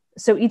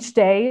 So each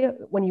day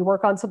when you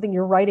work on something,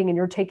 you're writing and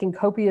you're taking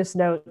copious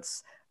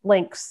notes,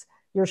 links,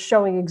 you're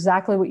showing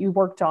exactly what you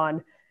worked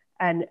on.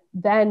 And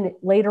then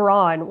later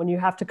on, when you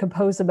have to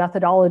compose a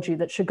methodology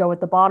that should go at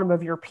the bottom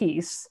of your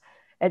piece,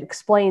 it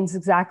explains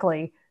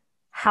exactly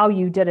how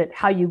you did it,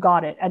 how you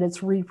got it, and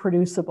it's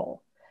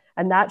reproducible.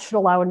 And that should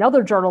allow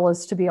another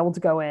journalist to be able to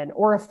go in,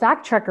 or a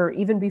fact checker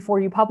even before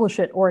you publish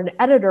it, or an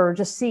editor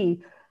just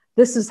see,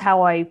 this is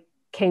how I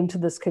came to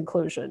this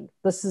conclusion.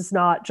 This is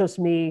not just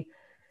me,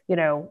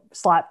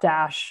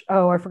 slapdash,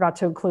 oh, I forgot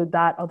to include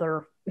that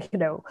other,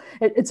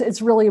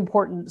 it's really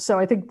important. So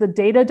I think the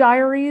data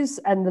diaries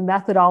and the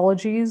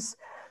methodologies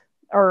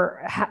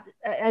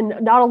and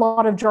not a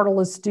lot of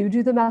journalists do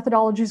the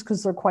methodologies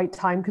because they're quite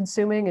time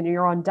consuming and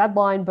you're on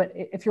deadline. But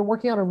if you're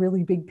working on a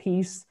really big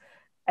piece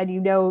and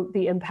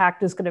the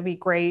impact is going to be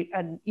great,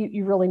 and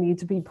you really need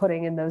to be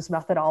putting in those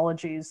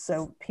methodologies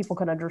so people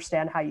can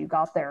understand how you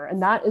got there.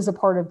 And that is a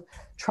part of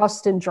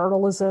trust in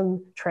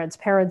journalism,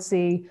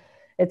 transparency.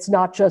 It's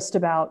not just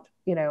about,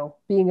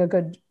 being a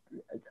good,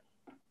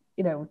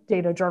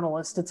 data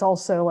journalist. It's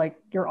also like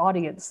your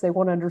audience. They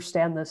want to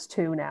understand this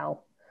too now.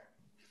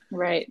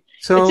 Right.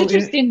 So it's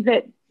interesting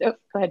that, go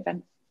ahead,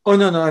 Ben. Oh,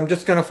 no. I'm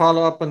just going to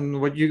follow up on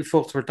what you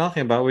folks were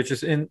talking about, which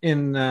is in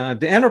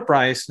the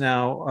enterprise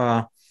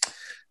now,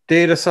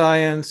 data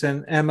science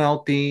and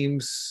ML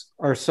teams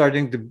are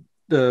starting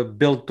to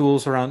build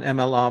tools around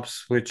ML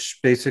ops, which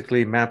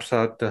basically maps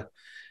out the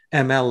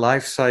ML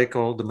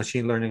lifecycle, the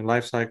machine learning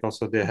lifecycle.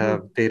 So they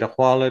have data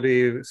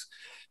quality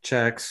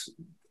checks,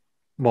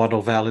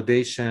 model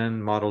validation,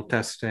 model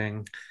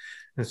testing,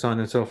 and so on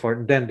and so forth.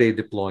 And then they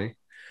deploy.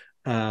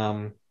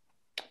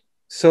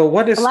 So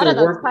what is a lot of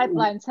those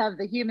pipelines have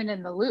the human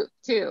in the loop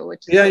too,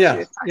 which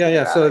is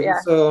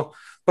So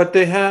but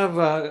they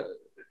have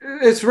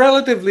it's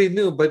relatively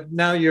new, but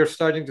now you're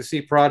starting to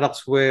see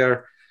products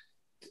where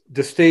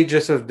the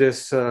stages of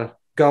this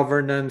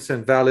governance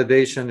and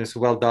validation is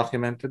well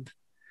documented.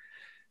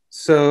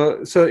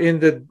 So in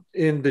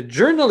the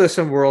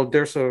journalism world,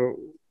 there's a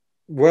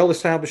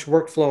well-established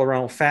workflow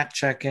around fact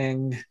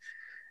checking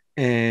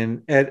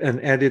and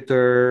an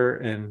editor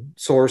and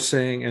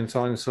sourcing and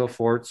so on and so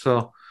forth.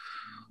 So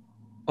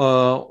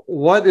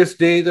what is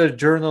data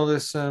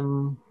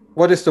journalism?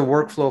 What is the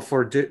workflow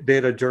for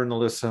data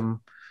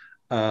journalism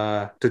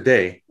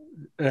today?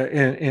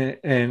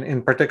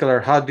 In particular,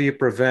 how do you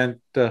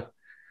prevent the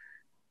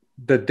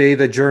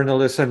data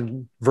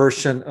journalism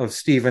version of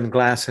Stephen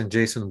Glass and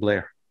Jason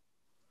Blair?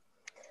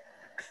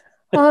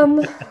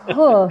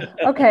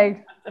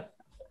 Okay.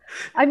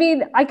 I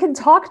mean, I can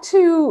talk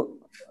to.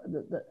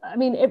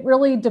 It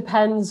really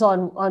depends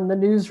on the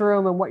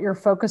newsroom and what you're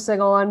focusing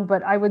on.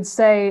 But I would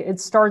say it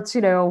starts,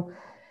 in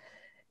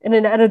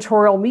an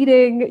editorial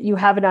meeting, you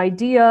have an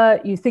idea,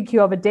 you think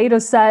you have a data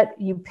set,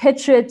 you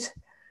pitch it,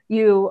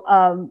 you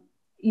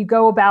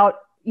go about,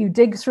 you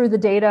dig through the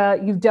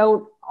data, you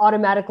don't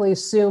automatically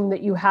assume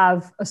that you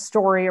have a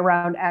story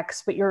around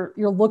X, but you're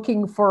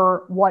looking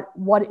for what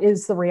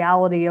is the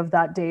reality of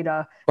that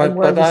data and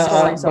where the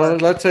stories are.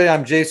 But let's say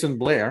I'm Jason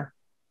Blair,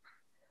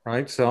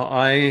 right? So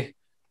I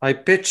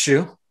pitch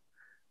you,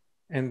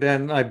 and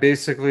then I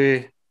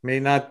basically may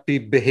not be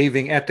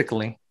behaving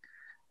ethically.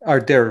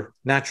 Are there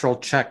natural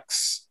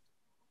checks?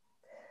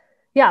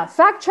 Yeah,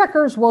 fact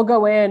checkers will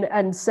go in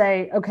and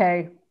say,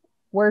 okay,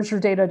 where's your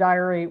data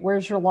diary?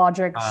 Where's your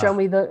logic? Show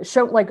me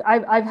like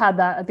I've had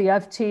that at the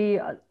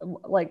FT,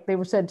 like they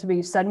were said to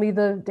me, send me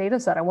the data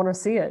set. I want to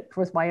see it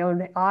with my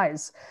own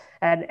eyes.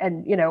 And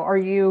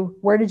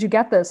where did you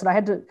get this?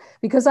 And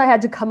because I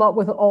had to come up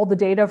with all the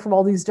data from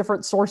all these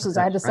different sources,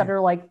 I had to send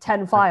her like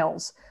 10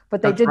 files,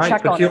 but they did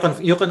check on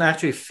it. You can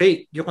actually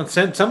you can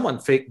send someone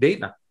fake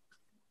data.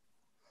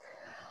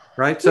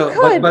 Right. So,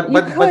 but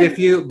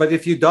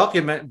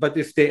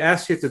if they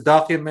ask you to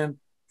document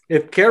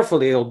it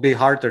carefully, it'll be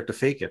harder to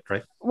fake it,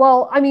 right?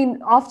 Well,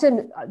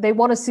 often they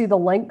want to see the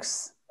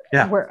links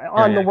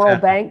on the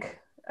World Bank,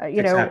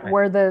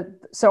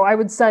 so I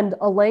would send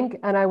a link,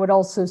 and I would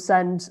also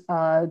send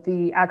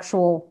the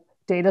actual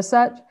data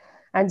set,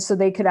 and so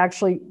they could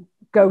actually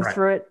go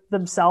through it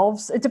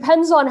themselves. It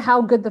depends on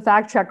how good the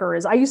fact checker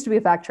is. I used to be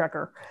a fact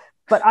checker,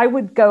 but I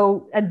would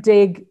go and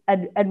dig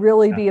and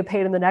really be a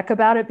pain in the neck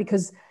about it,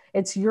 because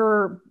it's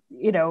your,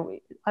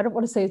 I don't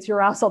want to say it's your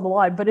ass on the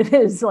line, but it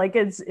is like,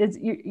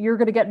 you're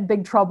going to get in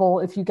big trouble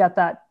if you get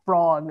that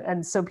wrong.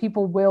 And so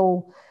people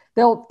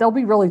they'll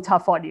be really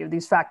tough on you,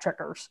 these fact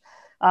checkers.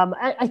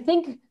 I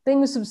think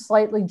things have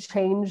slightly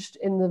changed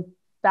in the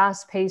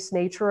fast-paced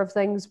nature of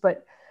things,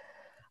 but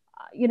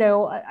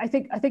I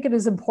think it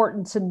is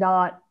important to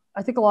not.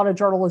 I think a lot of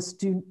journalists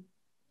do.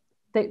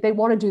 They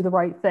want to do the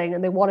right thing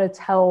and they want to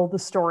tell the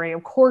story.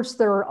 Of course,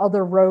 there are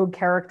other rogue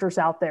characters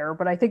out there,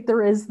 but I think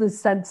there is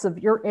this sense of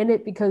you're in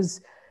it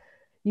because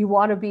you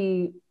want to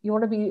be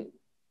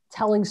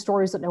telling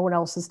stories that no one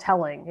else is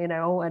telling,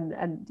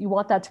 and you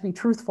want that to be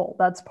truthful.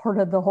 That's part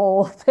of the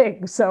whole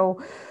thing.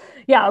 So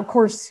yeah, of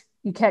course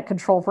you can't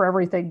control for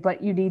everything,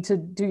 but you need to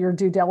do your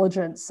due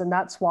diligence. And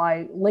that's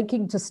why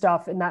linking to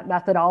stuff in that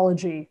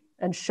methodology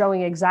and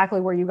showing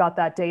exactly where you got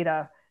that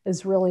data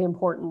is really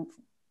important.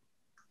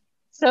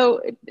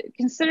 So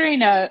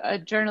considering a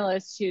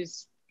journalist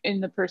who's in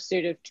the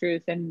pursuit of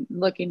truth and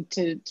looking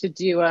to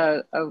do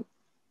an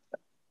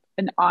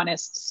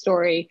honest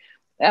story,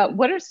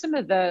 what are some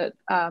of the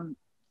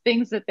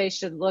things that they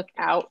should look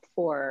out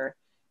for,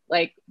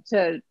 like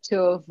to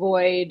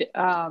avoid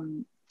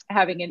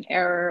having an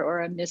error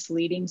or a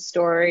misleading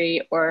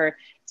story? Or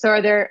so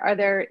are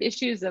there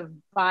issues of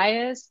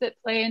bias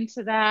that play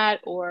into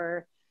that,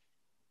 or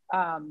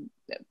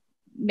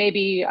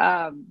maybe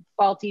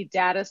faulty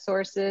data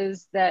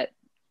sources that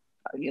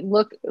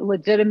look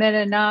legitimate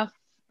enough,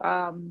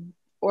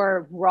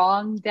 or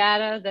wrong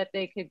data that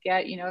they could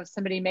get? If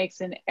somebody makes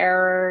an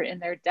error in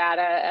their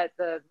data at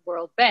the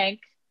World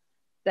Bank,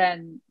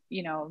 then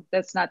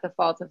that's not the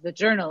fault of the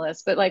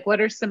journalist. But like, what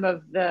are some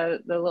of the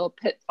little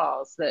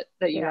pitfalls that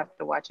you have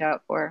to watch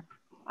out for?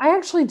 I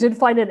actually did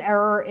find an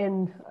error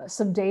in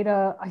some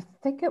data. I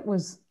think it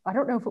was, I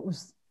don't know if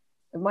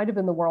it might have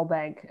been the World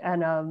Bank.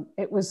 And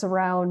it was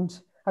around,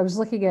 I was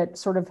looking at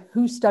sort of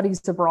who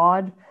studies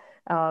abroad.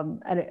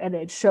 And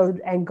it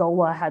showed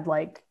Angola had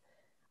like,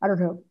 I don't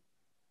know,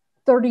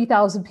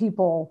 30,000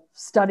 people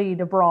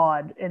studied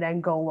abroad in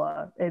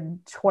Angola in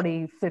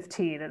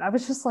 2015. And I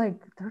was just like,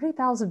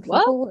 30,000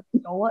 people in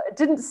Angola? It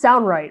didn't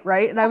sound right,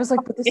 right? And I was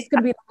like, but this is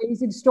going to be an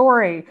amazing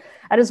story.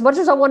 And as much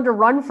as I wanted to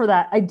run for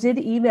that, I did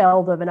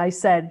email them and I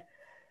said,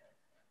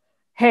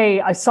 hey,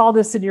 I saw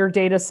this in your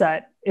data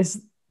set.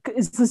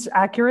 Is this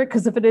accurate?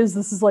 Because if it is,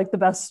 this is like the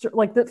best,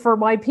 like for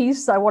my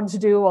piece I wanted to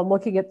do on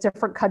looking at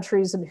different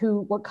countries and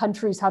what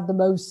countries have the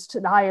most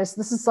and highest.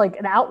 This is like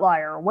an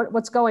outlier.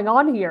 What's going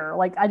on here?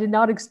 Like, I did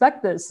not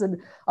expect this. And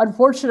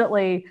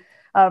unfortunately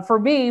for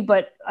me,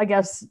 but I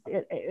guess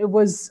it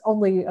was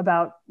only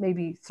about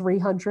maybe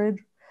 300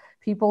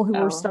 people who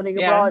were studying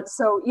abroad.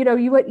 So, you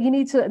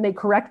need to, and they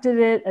corrected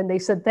it and they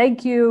said,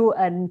 thank you.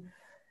 And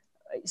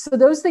so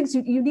those things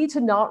you need to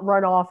not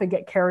run off and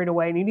get carried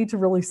away. And you need to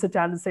really sit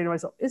down and say to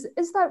myself, is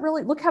that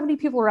really, look how many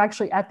people are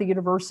actually at the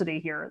university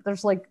here.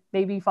 There's like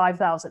maybe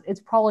 5,000. It's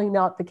probably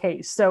not the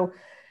case. So,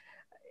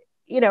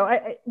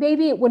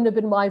 maybe it wouldn't have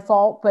been my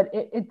fault, but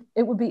it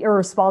would be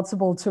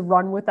irresponsible to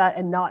run with that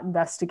and not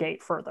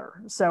investigate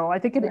further. So I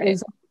think it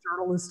is on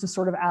journalists to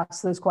sort of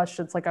ask those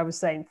questions. Like I was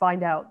saying,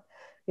 find out,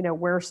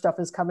 where stuff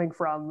is coming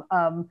from.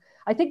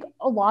 I think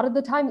a lot of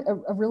the time,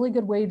 a really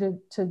good way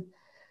to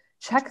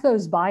check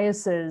those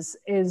biases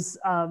is,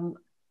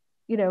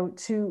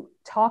 to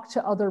talk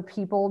to other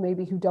people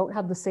maybe who don't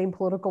have the same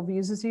political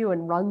views as you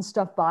and run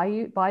stuff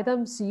by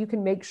them, so you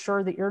can make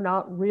sure that you're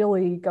not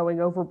really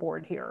going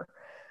overboard here.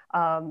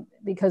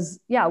 Because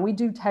we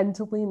do tend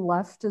to lean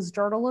left as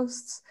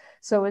journalists.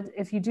 So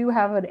if you do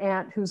have an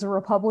aunt who's a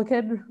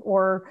Republican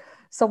or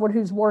someone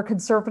who's more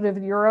conservative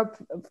in Europe,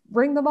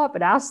 bring them up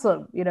and ask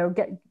them,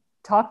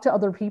 talk to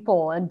other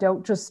people and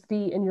don't just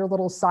be in your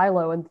little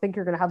silo and think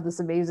you're going to have this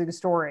amazing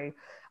story.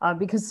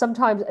 Because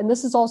sometimes, and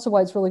this is also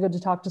why it's really good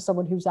to talk to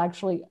someone who's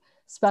actually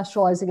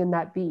specializing in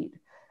that beat,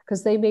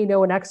 because they may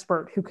know an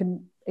expert who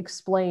can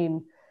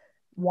explain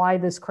why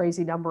this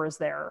crazy number is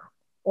there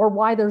or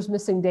why there's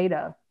missing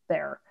data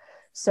there.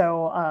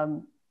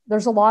 So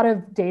there's a lot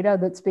of data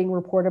that's being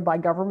reported by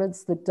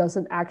governments that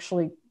doesn't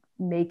actually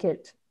make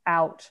it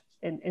out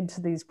into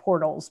these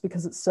portals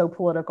because it's so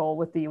political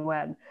with the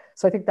UN.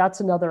 So I think that's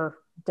another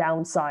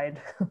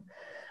downside.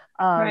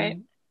 Right.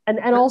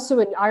 And also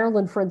in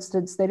Ireland, for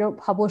instance, they don't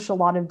publish a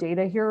lot of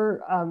data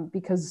here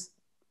because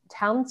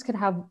towns can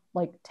have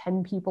like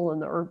 10 people in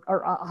them or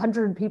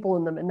 100 people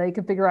in them, and they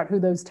can figure out who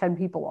those 10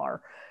 people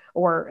are.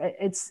 Or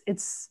it's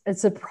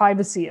a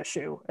privacy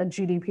issue, a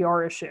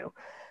GDPR issue.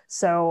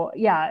 So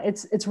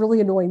it's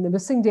really annoying. The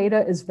missing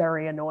data is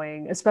very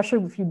annoying,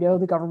 especially if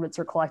the governments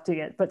are collecting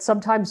it. But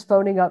sometimes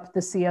phoning up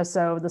the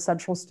CSO, the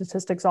Central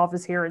Statistics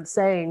Office here, and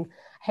saying,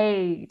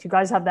 hey, do you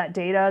guys have that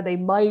data? They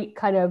might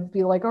kind of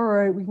be like, all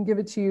right, we can give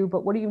it to you,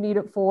 but what do you need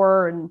it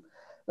for? And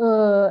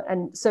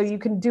so you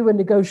can do a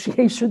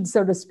negotiation,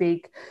 so to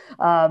speak,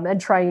 and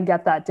try and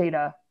get that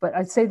data. But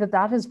I'd say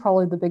that is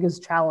probably the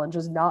biggest challenge,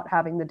 is not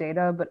having the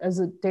data. But as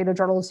a data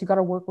journalist, you got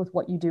to work with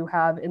what you do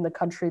have in the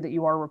country that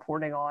you are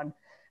reporting on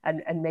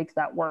and make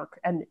that work.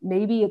 And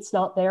maybe it's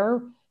not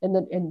there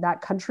in that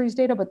country's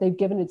data, but they've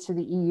given it to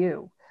the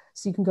EU.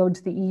 So you can go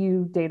into the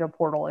EU data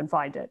portal and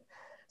find it.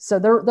 So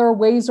there are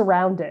ways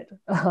around it.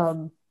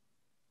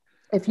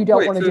 If you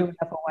don't want to do an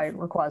FOI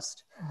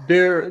request.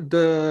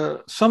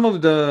 Some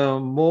of the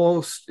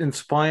most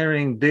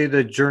inspiring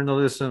data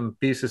journalism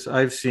pieces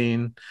I've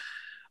seen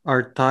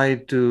are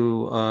tied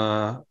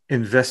to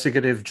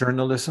investigative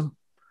journalism.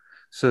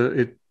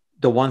 So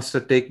the ones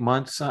that take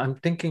months. I'm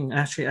thinking,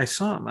 actually,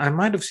 I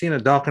might have seen a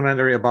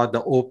documentary about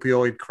the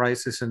opioid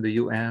crisis in the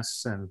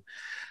US, and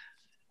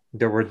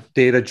there were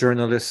data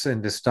journalists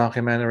in this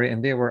documentary,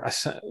 and they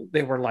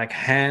were like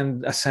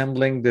hand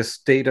assembling this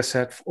data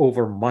set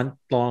over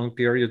month-long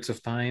periods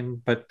of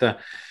time. But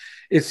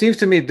it seems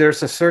to me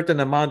there's a certain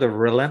amount of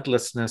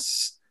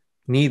relentlessness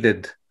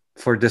needed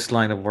for this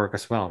line of work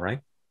as well, right?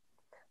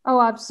 Oh,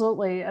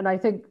 absolutely. And I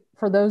think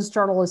for those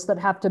journalists that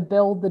have to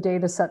build the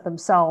data set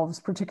themselves,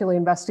 particularly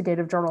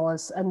investigative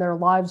journalists, and their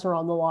lives are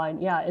on the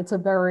line, yeah, it's a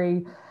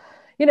very,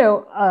 you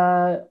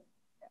know,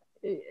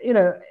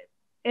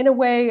 in a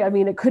way, I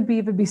mean, it could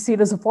even be seen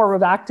as a form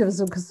of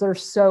activism because they're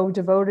so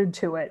devoted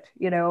to it,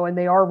 and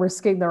they are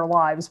risking their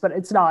lives, but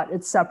it's not,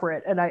 it's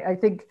separate. And I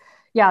think,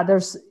 yeah,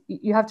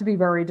 you have to be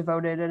very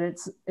devoted, and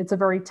it's a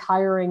very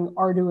tiring,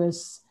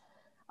 arduous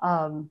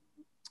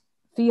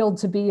field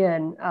to be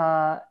in.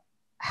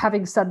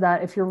 Having said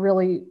that, if you're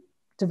really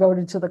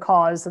devoted to the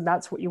cause and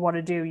that's what you want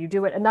to do, you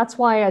do it. And that's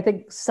why I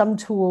think some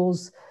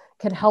tools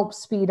can help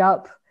speed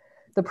up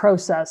the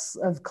process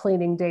of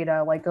cleaning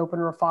data, like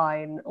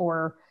OpenRefine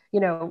or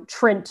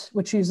Trint,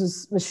 which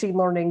uses machine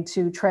learning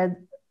to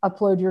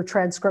upload your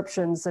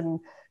transcriptions and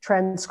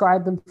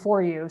transcribe them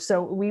for you.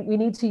 So we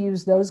need to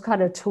use those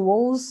kind of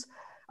tools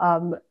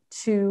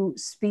to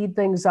speed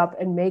things up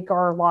and make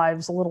our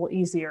lives a little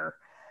easier.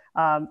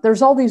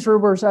 There's all these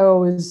rumors,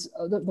 is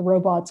the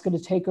robot's going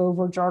to take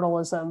over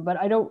journalism, but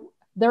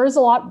there is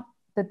a lot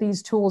that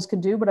these tools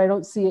can do, but I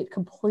don't see it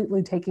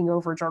completely taking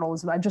over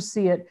journalism. I just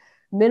see it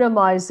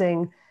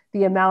minimizing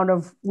the amount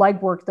of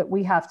legwork that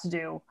we have to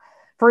do.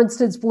 For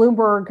instance,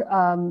 Bloomberg,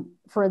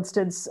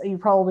 you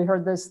probably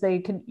heard this, they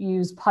can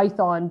use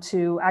Python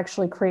to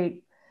actually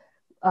create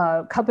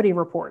company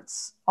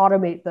reports,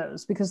 automate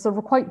those, because they're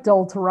quite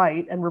dull to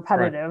write and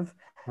repetitive.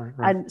 Right.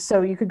 And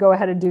so you could go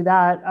ahead and do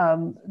that.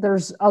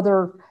 There's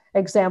other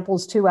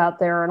examples too out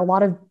there, and a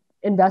lot of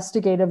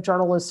investigative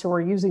journalists who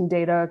are using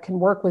data can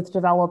work with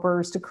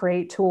developers to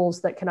create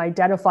tools that can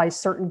identify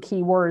certain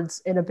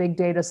keywords in a big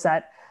data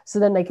set. So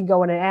then they can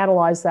go in and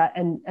analyze that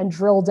and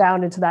drill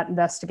down into that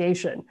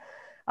investigation.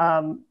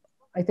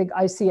 I think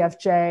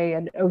ICFJ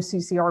and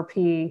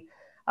OCCRP,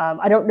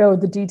 I don't know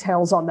the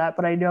details on that,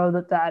 but I know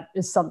that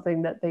is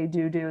something that they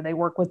do. They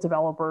work with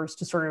developers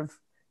to sort of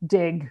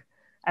dig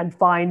and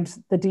find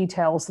the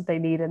details that they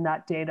need in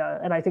that data.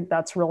 And I think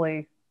that's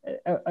really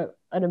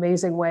an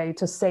amazing way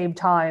to save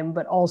time,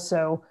 but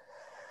also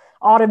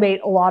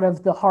automate a lot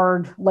of the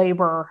hard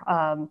labor.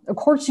 Of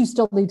course, you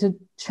still need to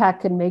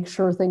check and make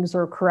sure things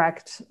are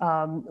correct,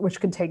 which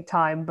can take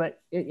time,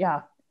 but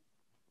yeah.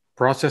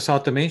 Process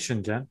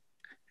automation, Jen.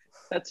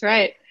 That's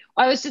right.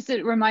 Well,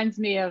 it reminds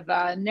me of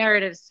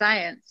narrative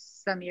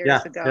science some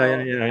years ago.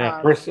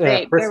 Yeah. Chris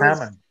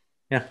Hammond.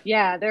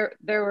 Yeah, there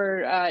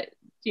were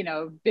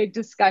big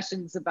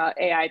discussions about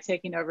AI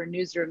taking over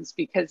newsrooms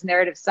because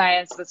narrative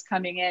science was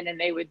coming in, and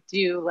they would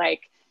do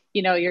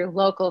your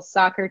local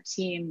soccer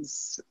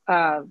team's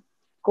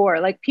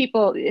score. Like,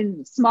 people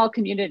in small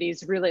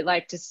communities really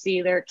like to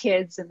see their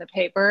kids in the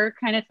paper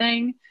kind of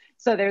thing.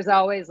 So there's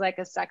always like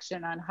a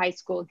section on high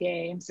school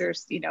games or,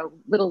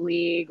 little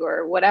league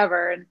or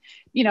whatever. And,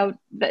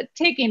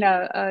 taking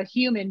a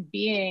human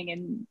being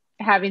and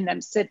having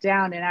them sit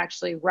down and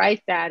actually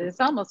write that is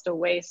almost a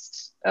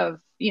waste of,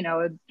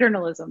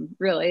 journalism,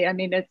 really. I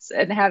mean,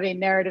 and having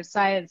narrative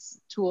science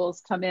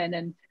tools come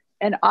in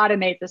and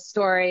automate the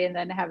story, and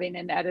then having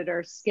an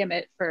editor skim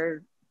it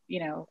for,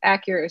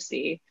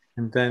 accuracy.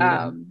 And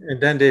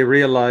then they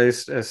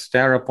realized, as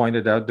Tara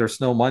pointed out,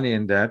 there's no money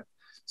in that.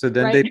 So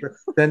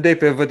then they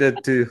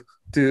pivoted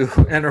to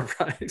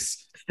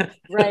enterprise.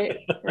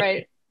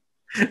 Right.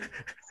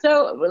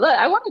 So look,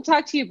 I want to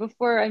talk to you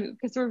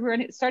because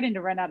we're starting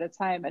to run out of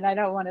time, and I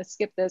don't want to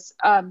skip this.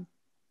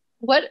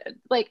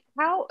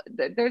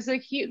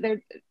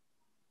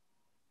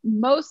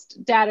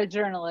 Most data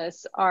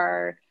journalists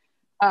are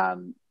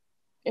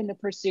in the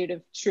pursuit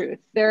of truth.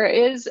 There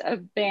is a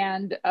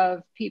band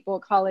of people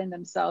calling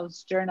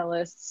themselves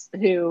journalists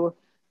who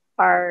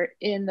are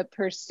in the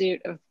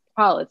pursuit of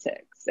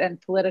politics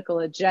and political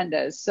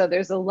agendas. So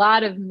there's a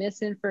lot of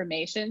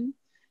misinformation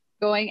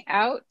going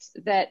out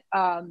that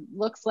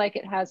looks like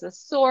it has a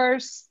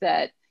source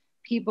that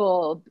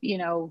people,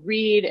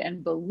 read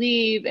and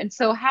believe. And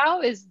so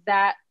how is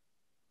that,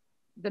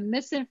 the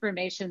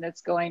misinformation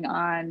that's going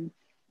on,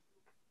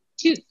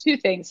 two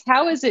things.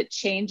 How is it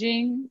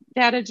changing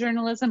data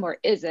journalism, or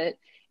is it?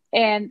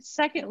 And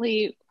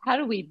secondly, how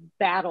do we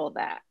battle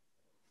that?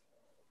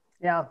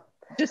 Yeah.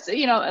 Just,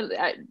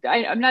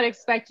 I'm not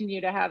expecting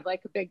you to have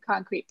like a big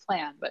concrete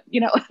plan, but,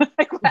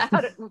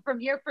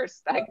 from your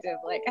perspective,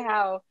 like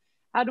how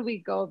do we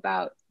go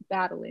about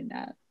battling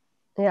that?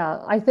 Yeah,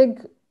 I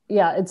think,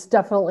 it's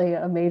definitely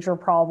a major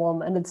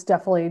problem, and it's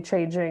definitely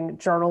changing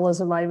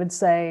journalism, I would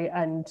say.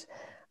 And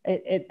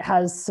it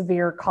has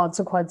severe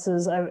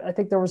consequences. I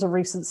think there was a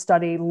recent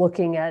study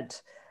looking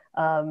at,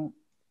 the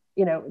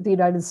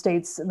United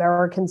States,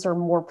 Americans are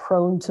more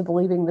prone to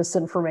believing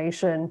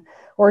misinformation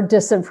or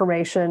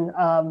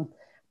disinformation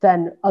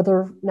than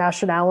other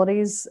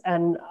nationalities.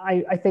 And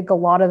I think a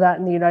lot of that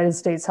in the United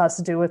States has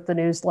to do with the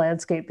news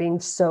landscape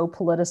being so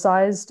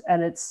politicized,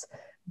 and it's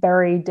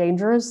very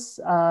dangerous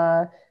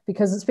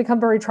because it's become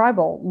very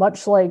tribal,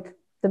 much like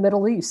the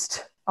Middle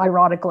East.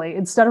 Ironically,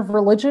 instead of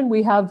religion,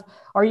 we have,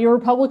 are you a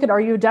Republican? Are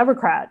you a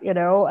Democrat? You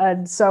know,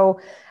 and so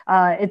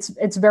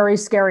it's very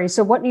scary.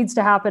 So what needs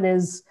to happen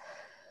is,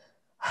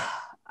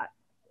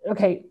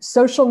 okay,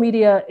 social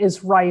media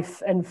is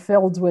rife and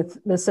filled with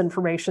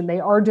misinformation. They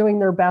are doing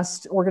their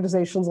best,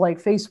 organizations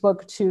like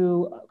Facebook,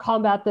 to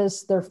combat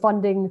this. They're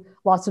funding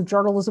lots of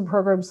journalism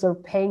programs. They're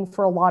paying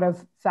for a lot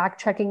of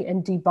fact checking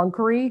and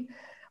debunkery.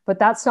 But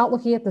that's not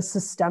looking at the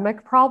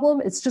systemic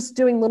problem. It's just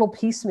doing little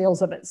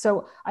piecemeals of it.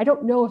 So I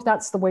don't know if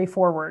that's the way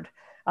forward.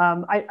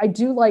 I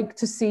do like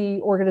to see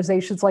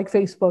organizations like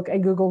Facebook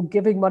and Google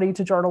giving money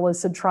to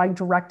journalists and trying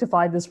to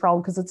rectify this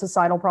problem, because it's a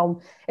societal problem.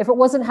 If it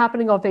wasn't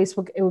happening on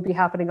Facebook, it would be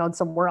happening on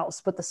somewhere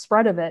else. But the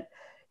spread of it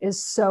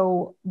is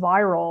so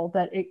viral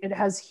that it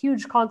has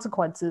huge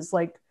consequences,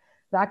 like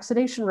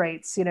vaccination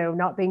rates, you know,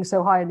 not being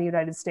so high in the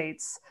United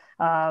States.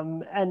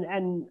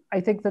 And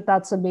I think that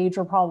that's a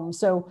major problem.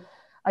 So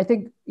I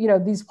think, you know,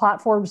 these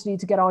platforms need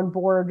to get on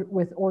board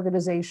with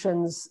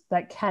organizations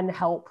that can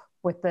help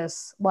with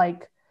this,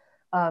 like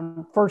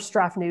First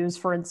Draft News,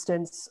 for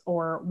instance,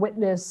 or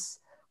Witness,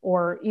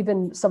 or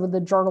even some of the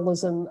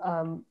journalism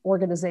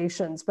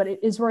organizations. But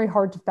it is very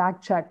hard to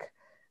fact check,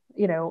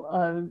 you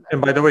know.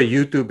 And by the way,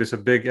 YouTube is a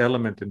big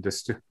element in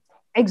this too.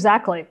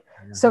 Exactly.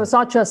 So it's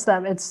not just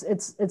them.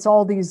 It's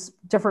all these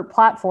different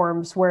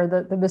platforms where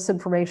the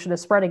misinformation is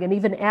spreading. And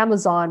even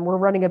Amazon, we're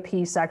running a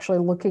piece actually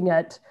looking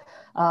at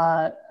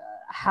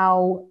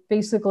how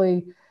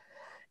basically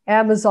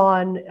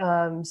Amazon,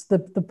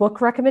 the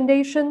book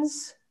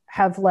recommendations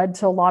have led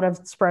to a lot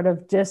of spread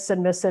of dis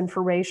and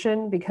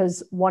misinformation,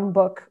 because one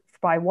book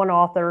by one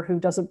author who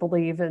doesn't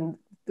believe in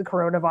the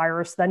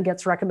coronavirus then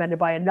gets recommended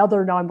by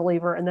another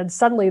non-believer, and then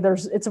suddenly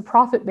it's a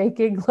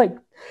profit-making, like,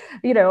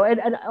 you know,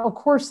 and of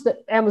course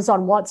that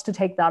Amazon wants to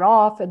take that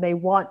off and they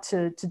want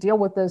to deal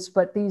with this,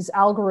 but these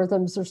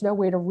algorithms, there's no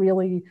way to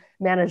really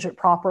manage it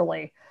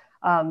properly.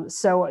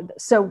 So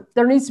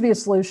there needs to be a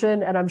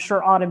solution, and I'm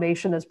sure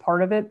automation is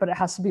part of it, but it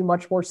has to be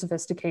much more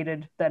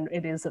sophisticated than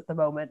it is at the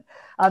moment.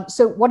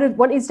 So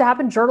what needs to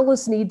happen?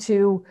 Journalists need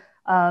to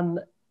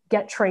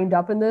get trained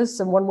up in this,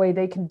 and one way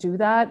they can do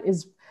that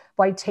is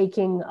by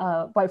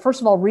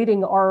first of all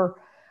reading our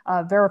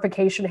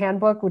Verification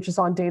Handbook, which is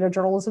on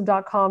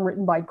datajournalism.com,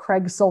 written by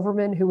Craig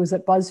Silverman, who was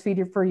at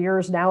BuzzFeed for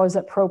years, now is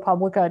at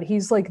ProPublica, and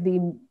he's like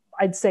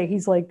I'd say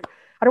he's like,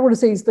 I don't want to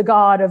say he's the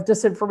god of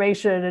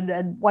disinformation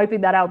and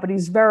wiping that out, but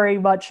he's very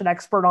much an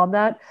expert on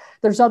that.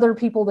 There's other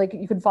people that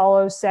you can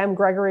follow: Sam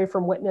Gregory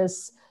from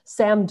Witness,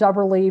 Sam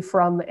Dubberly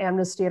from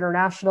Amnesty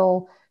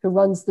International, who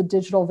runs the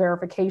digital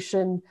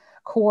verification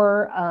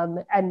core.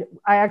 And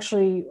I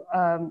actually,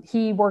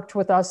 he worked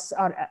with us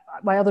on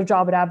my other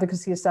job at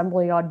Advocacy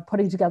Assembly on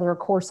putting together a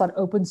course on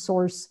open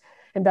source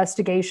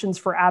investigations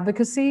for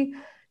advocacy.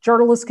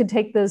 Journalists can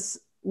take this.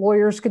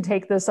 Lawyers could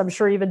take this. I'm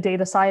sure even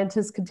data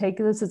scientists can take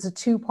this. It's a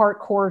 2-part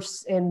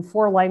course in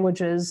 4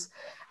 languages,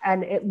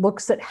 and it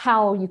looks at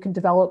how you can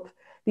develop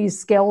these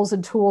skills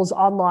and tools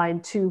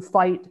online to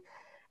fight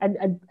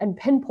and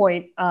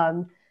pinpoint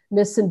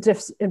mis and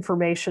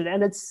disinformation.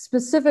 And it's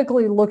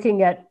specifically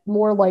looking at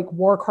more like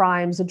war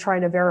crimes and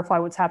trying to verify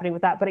what's happening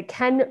with that. But it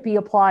can be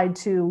applied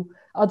to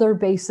other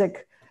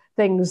basic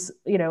things,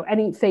 you know,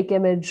 any fake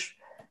image,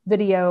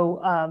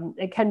 video,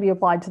 it can be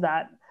applied to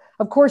that.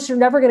 Of course, you're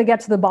never going to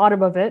get to the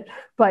bottom of it,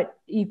 but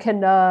you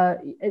can,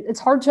 it's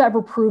hard to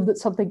ever prove that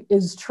something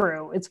is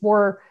true. It's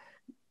more,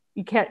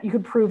 you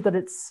can prove that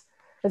if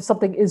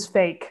something is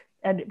fake,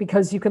 and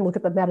because you can look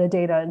at the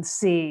metadata and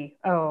see,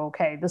 oh,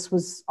 okay, this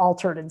was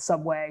altered in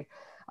some way.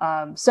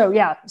 So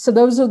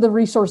those are the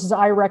resources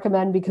I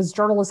recommend, because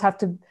journalists have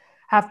to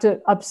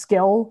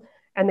upskill,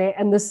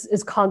 and this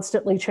is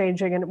constantly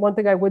changing. And one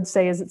thing I would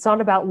say is it's not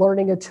about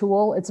learning a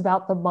tool, it's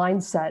about the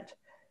mindset,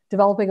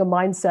 developing a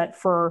mindset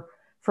for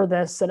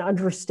this, and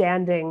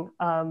understanding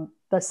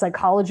the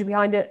psychology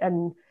behind it,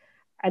 and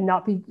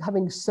not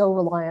becoming so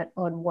reliant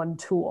on one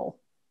tool.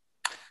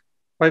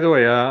 By the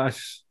way,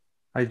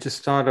 I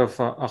just thought of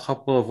a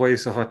couple of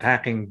ways of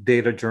attacking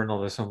data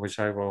journalism, which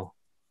I will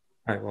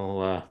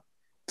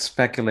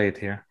speculate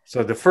here.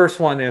 So the first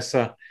one is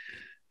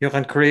you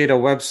can create a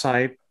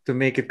website to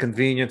make it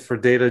convenient for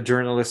data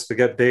journalists to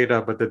get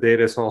data, but the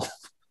data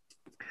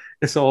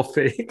is all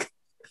fake.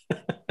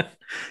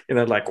 You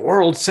know, like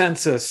world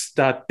census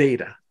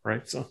data,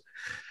 right? So,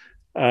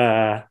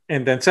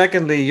 and then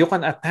secondly, you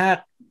can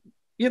attack,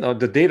 you know,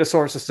 the data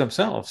sources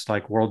themselves,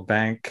 like World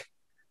Bank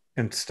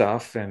and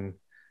stuff. And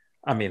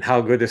I mean, how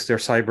good is their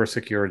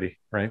cybersecurity,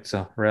 right?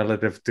 So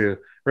relative to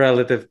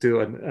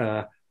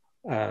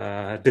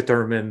a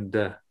determined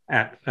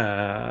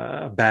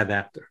bad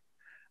actor.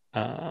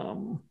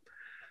 So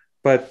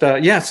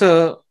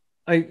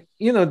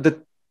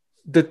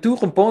the 2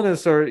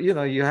 components are, you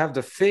know, you have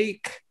the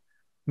fake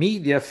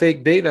media,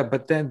 fake data,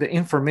 but then the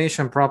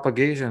information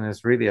propagation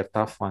is really a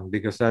tough one,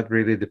 because that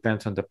really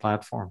depends on the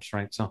platforms,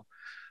 right? So,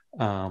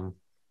 and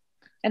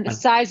the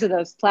size of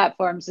those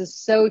platforms is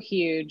so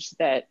huge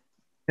that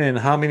And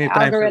how many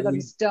times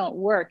algorithms don't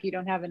work? You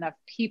don't have enough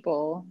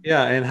people.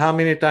 Yeah, and how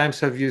many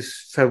times have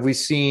we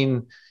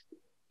seen,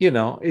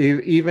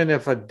 even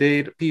if a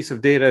piece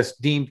of data is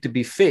deemed to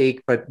be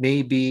fake, but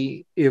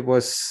maybe it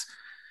wasn't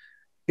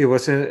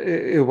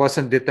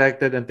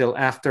detected until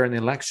after an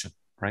election,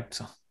 right?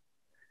 So,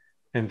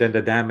 and then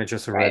the damage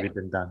has already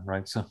been done,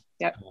 right? So,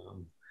 yep.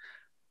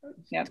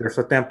 There's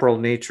a temporal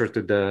nature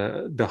to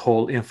the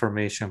whole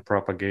information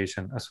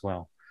propagation as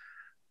well.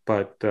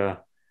 But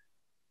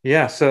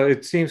so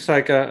it seems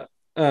like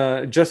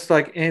just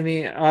like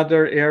any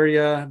other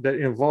area that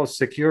involves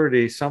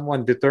security,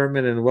 someone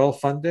determined and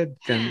well-funded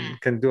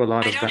can do a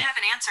lot of. I don't have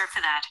an answer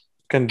for that.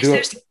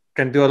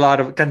 Can do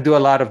a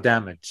lot of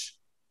damage.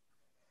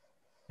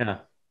 Yeah.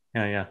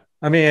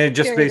 I mean, it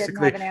just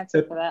basically didn't have an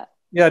answer for that.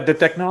 Yeah, the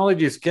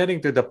technology is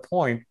getting to the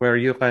point where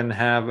you can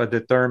have a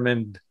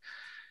determined.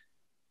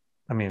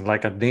 I mean,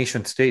 like a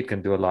nation state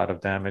can do a lot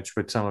of damage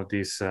with some of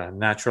these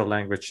natural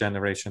language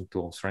generation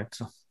tools, right?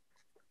 So.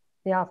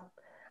 Yeah,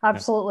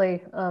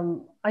 absolutely.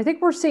 I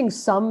think we're seeing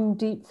some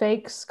deep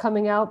fakes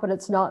coming out, but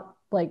it's not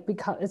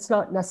it's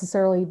not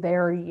necessarily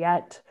there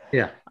yet.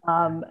 Yeah.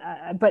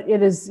 But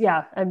it is,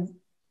 and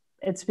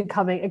it's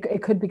becoming,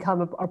 it could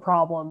become a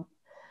problem.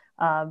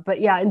 But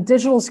yeah, and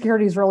digital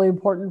security is really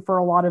important for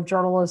a lot of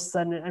journalists,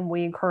 and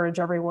we encourage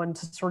everyone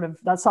to sort of,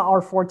 that's not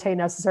our forte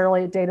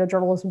necessarily at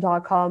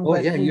datajournalism.com. Oh,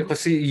 yeah, you can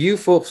see you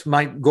folks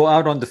might go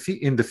out in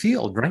the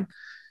field, right?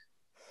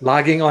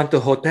 Logging onto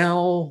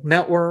hotel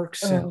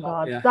networks. Oh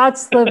God,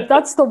 that's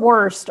the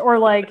worst. Or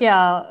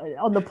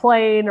on the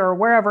plane or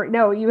wherever.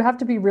 No, you have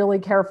to be really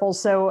careful.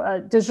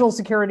 So digital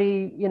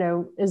security,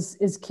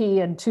 is key,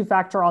 and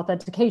two-factor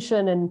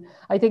authentication. And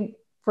I think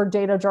for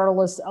data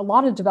journalists, a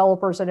lot of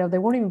developers I know, they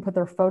won't even put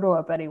their photo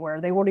up anywhere.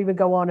 They won't even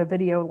go on a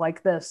video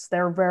like this.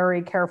 They're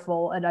very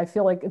careful, and I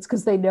feel like it's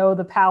because they know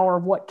the power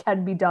of what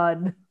can be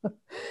done.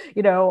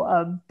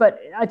 But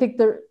I think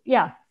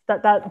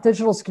that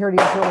digital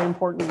security is really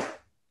important.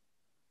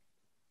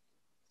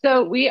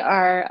 So we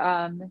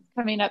are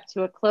coming up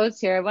to a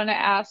close here. I want to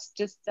ask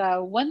just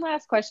one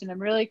last question.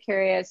 I'm really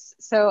curious.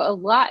 So a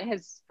lot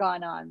has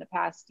gone on the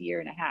past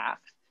year and a half.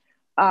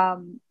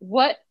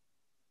 What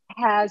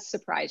has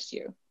surprised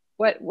you?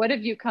 What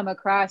have you come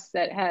across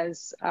that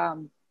has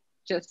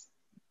just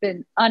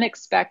been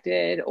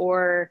unexpected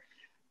or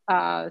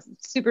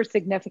super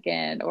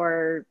significant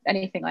or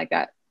anything like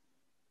that?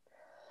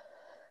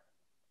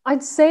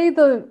 I'd say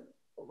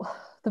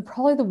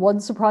probably the one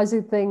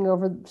surprising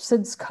thing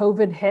since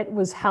COVID hit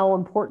was how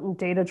important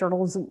data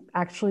journalism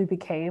actually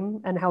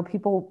became, and how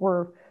people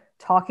were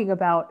talking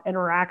about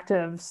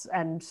interactives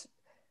and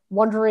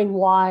wondering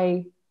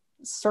why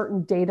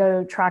certain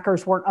data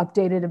trackers weren't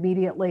updated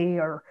immediately,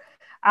 or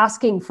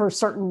asking for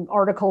certain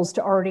articles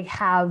to already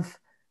have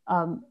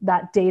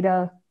that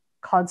data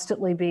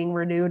constantly being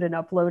renewed and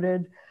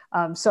uploaded.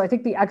 So I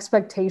think the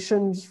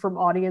expectations from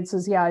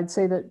audiences, I'd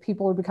say that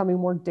people are becoming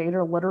more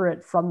data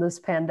literate from this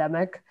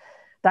pandemic.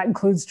 That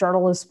includes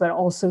journalists, but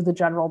also the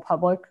general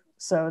public.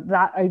 So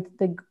that, I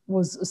think,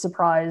 was a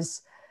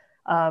surprise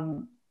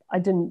I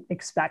didn't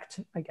expect,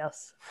 I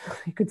guess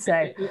you could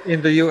say.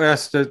 In the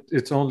US, that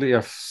it's only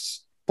a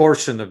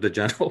portion of the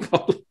general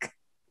public.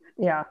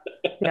 Yeah,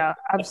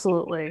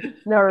 absolutely.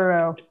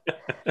 No.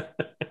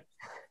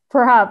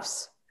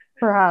 Perhaps.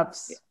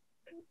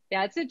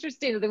 Yeah, it's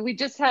interesting that we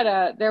just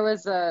had there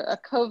was a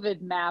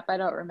COVID map. I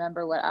don't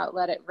remember what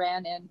outlet it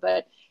ran in,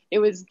 but it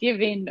was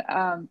giving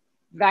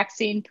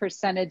vaccine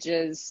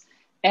percentages.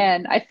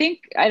 And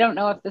I don't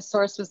know if the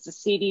source was the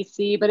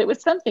CDC, but it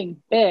was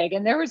something big.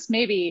 And there was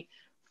maybe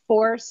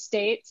 4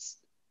 states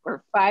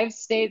or 5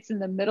 states in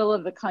the middle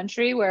of the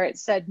country where it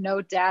said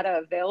no data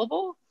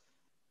available.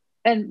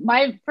 And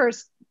my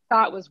first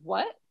thought was,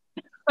 what?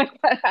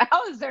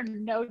 How is there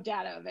no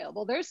data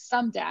available? There's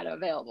some data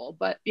available,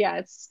 but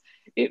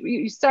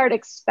you start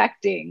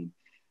expecting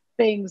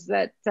things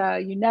that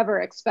you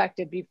never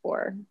expected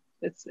before.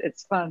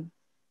 It's fun.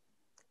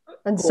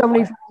 And so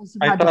many.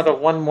 I thought of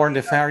one more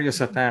nefarious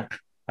attack.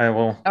 I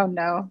will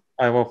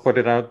put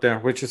it out there,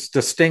 which is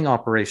the sting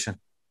operation.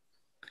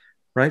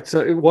 Right.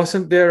 So it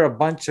wasn't there a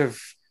bunch of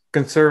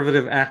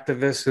conservative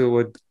activists who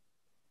would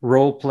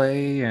role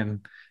play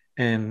and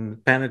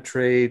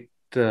penetrate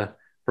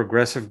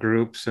progressive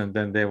groups, and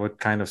then they would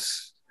kind of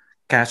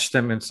catch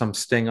them in some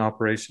sting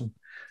operation.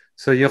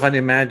 So you can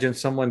imagine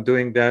someone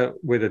doing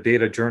that with a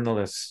data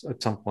journalist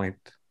at some point.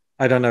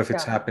 I don't know if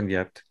it's happened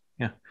yet.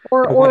 Yeah.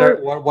 Or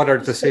what are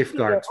the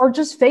safeguards? Or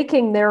just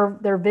faking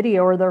their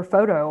video or their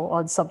photo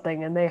on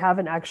something, and they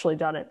haven't actually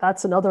done it.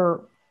 That's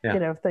another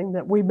thing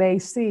that we may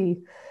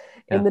see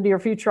in the near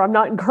future. I'm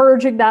not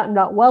encouraging that. I'm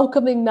not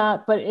welcoming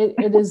that, but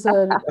it is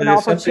an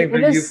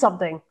opportunity. It is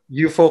something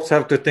you folks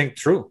have to think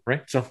through,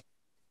 right? So,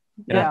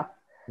 yeah.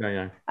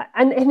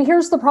 And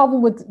here's the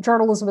problem with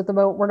journalism at the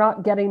moment: we're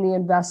not getting the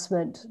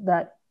investment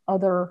that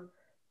other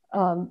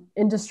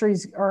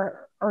industries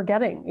are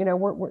getting.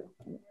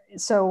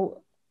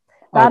 So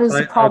that is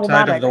problematic.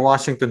 Outside of the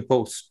Washington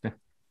Post.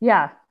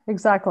 Yeah,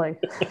 exactly.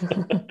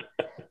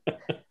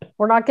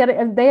 we're not getting,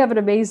 and they have an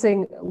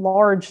amazing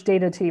large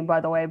data team, by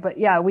the way, but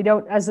yeah, we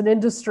don't, as an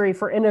industry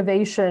for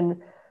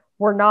innovation,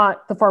 we're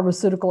not the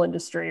pharmaceutical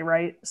industry,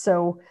 right?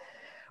 So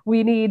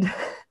we need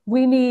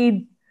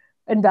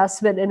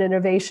investment in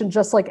innovation,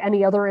 just like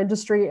any other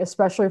industry,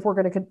 especially if we're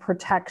going to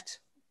protect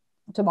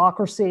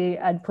democracy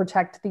and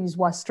protect these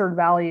Western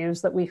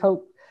values that we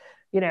hope,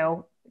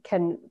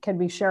 can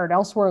be shared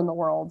elsewhere in the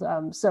world.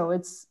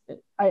 So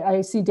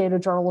I see data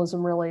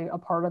journalism really a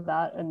part of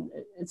that, and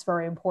it's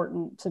very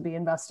important to be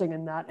investing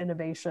in that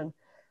innovation.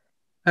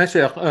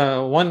 Actually,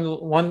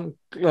 one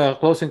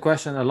closing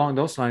question along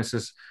those lines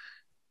is,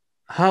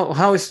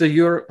 how is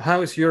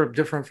Europe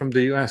different from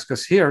the US?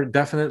 Because here,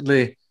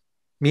 definitely,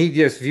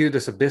 media is viewed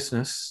as a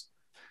business.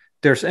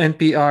 There's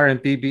NPR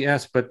and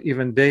PBS, but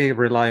even they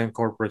rely on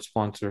corporate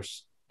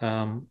sponsors.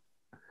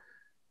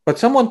 But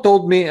someone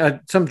told me,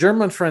 some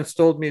German friends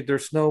told me,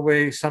 there's no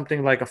way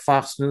something like a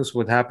Fox News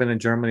would happen in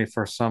Germany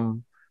for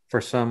some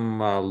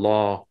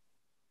law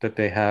that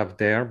they have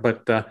there.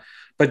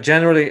 But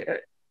generally,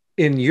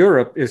 in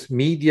Europe, is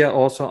media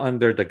also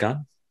under the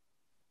gun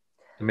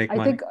to make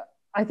money?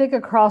 I think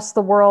across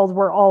the world,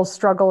 we're all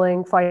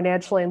struggling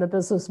financially, and the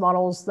business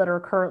models that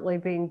are currently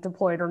being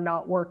deployed are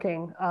not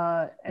working.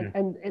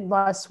 And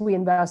unless we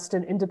invest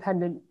in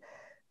independent,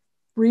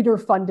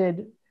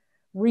 reader-funded,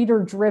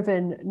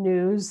 reader-driven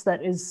news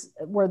that is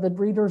where the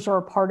readers are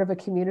a part of a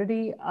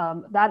community,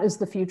 that is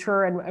the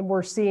future. And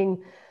we're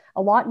seeing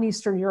a lot in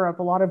Eastern Europe,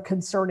 a lot of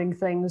concerning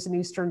things in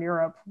Eastern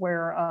Europe,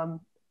 where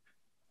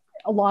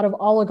a lot of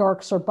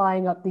oligarchs are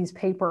buying up these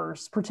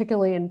papers,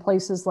 particularly in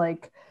places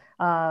like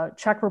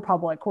Czech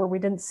Republic, where we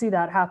didn't see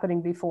that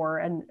happening before.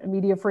 And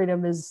media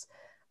freedom is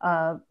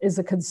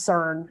a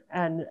concern,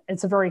 and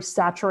it's a very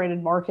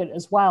saturated market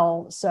as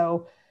well.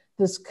 So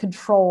this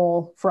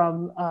control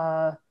from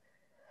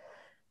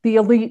the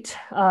elite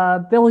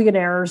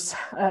billionaires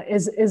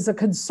is a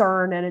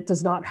concern, and it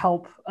does not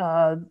help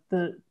a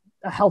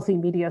healthy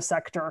media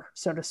sector,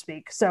 so to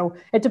speak. So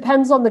it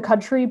depends on the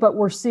country, but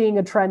we're seeing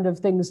a trend of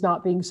things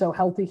not being so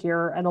healthy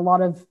here, and a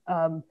lot of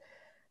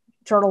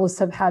journalists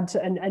have had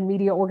to, and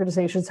media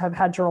organizations have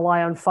had to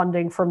rely on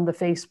funding from the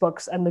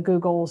Facebooks and the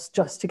Googles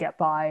just to get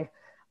by.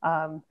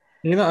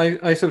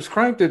 I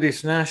subscribe to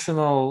these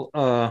national,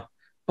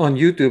 on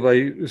YouTube,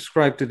 I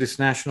subscribe to these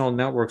national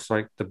networks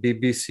like the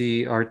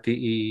BBC,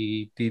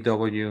 RTE,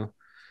 DW.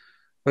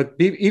 But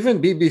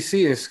even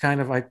BBC is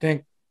kind of, I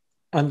think,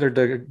 under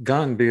the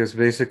gun, because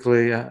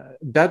basically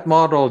that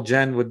model,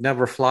 Jen, would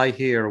never fly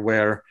here,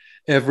 where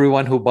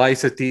everyone who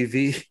buys a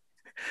TV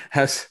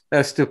has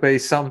to pay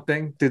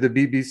something to the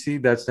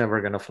BBC. That's never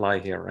going to fly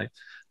here, right?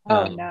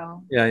 Oh,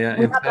 no. Yeah.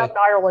 We have that in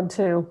Ireland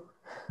too.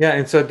 Yeah,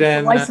 and so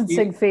then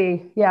licensing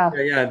fee. Yeah,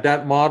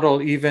 that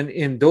model, even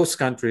in those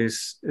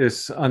countries,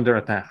 is under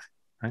attack.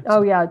 Right?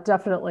 Oh yeah,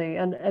 definitely.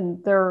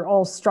 And they're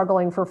all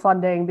struggling for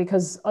funding,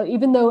 because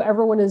even though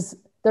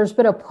there's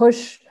been a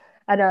push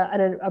and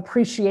an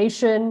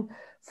appreciation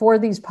for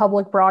these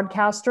public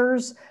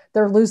broadcasters,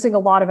 they're losing a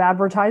lot of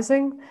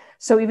advertising.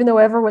 So even though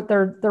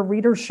their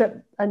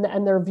readership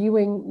and their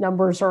viewing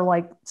numbers are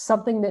like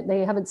something that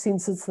they haven't seen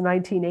since the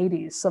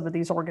 1980s, some of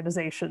these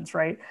organizations,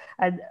 right?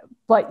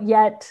 But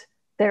yet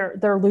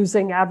they're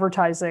losing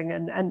advertising,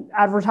 and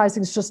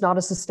advertising is just not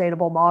a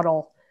sustainable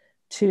model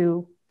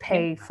to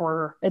pay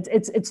for.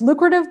 It's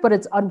lucrative, but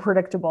it's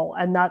unpredictable,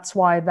 and that's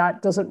why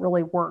that doesn't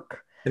really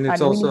work. And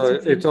it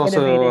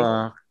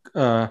also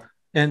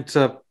ends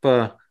up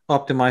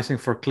optimizing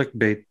for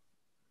clickbait.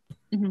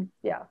 Mm-hmm.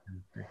 Yeah.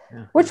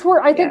 Which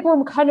I think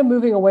we're kind of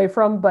moving away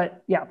from,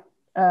 but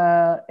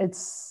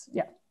it's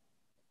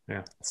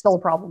still a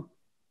problem.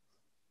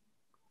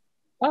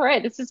 All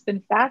right, this has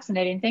been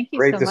fascinating. Thank you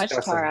so much,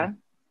 Tara.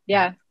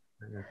 Yeah.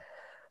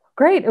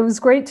 Great. It was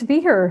great to be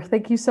here.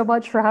 Thank you so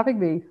much for having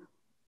me.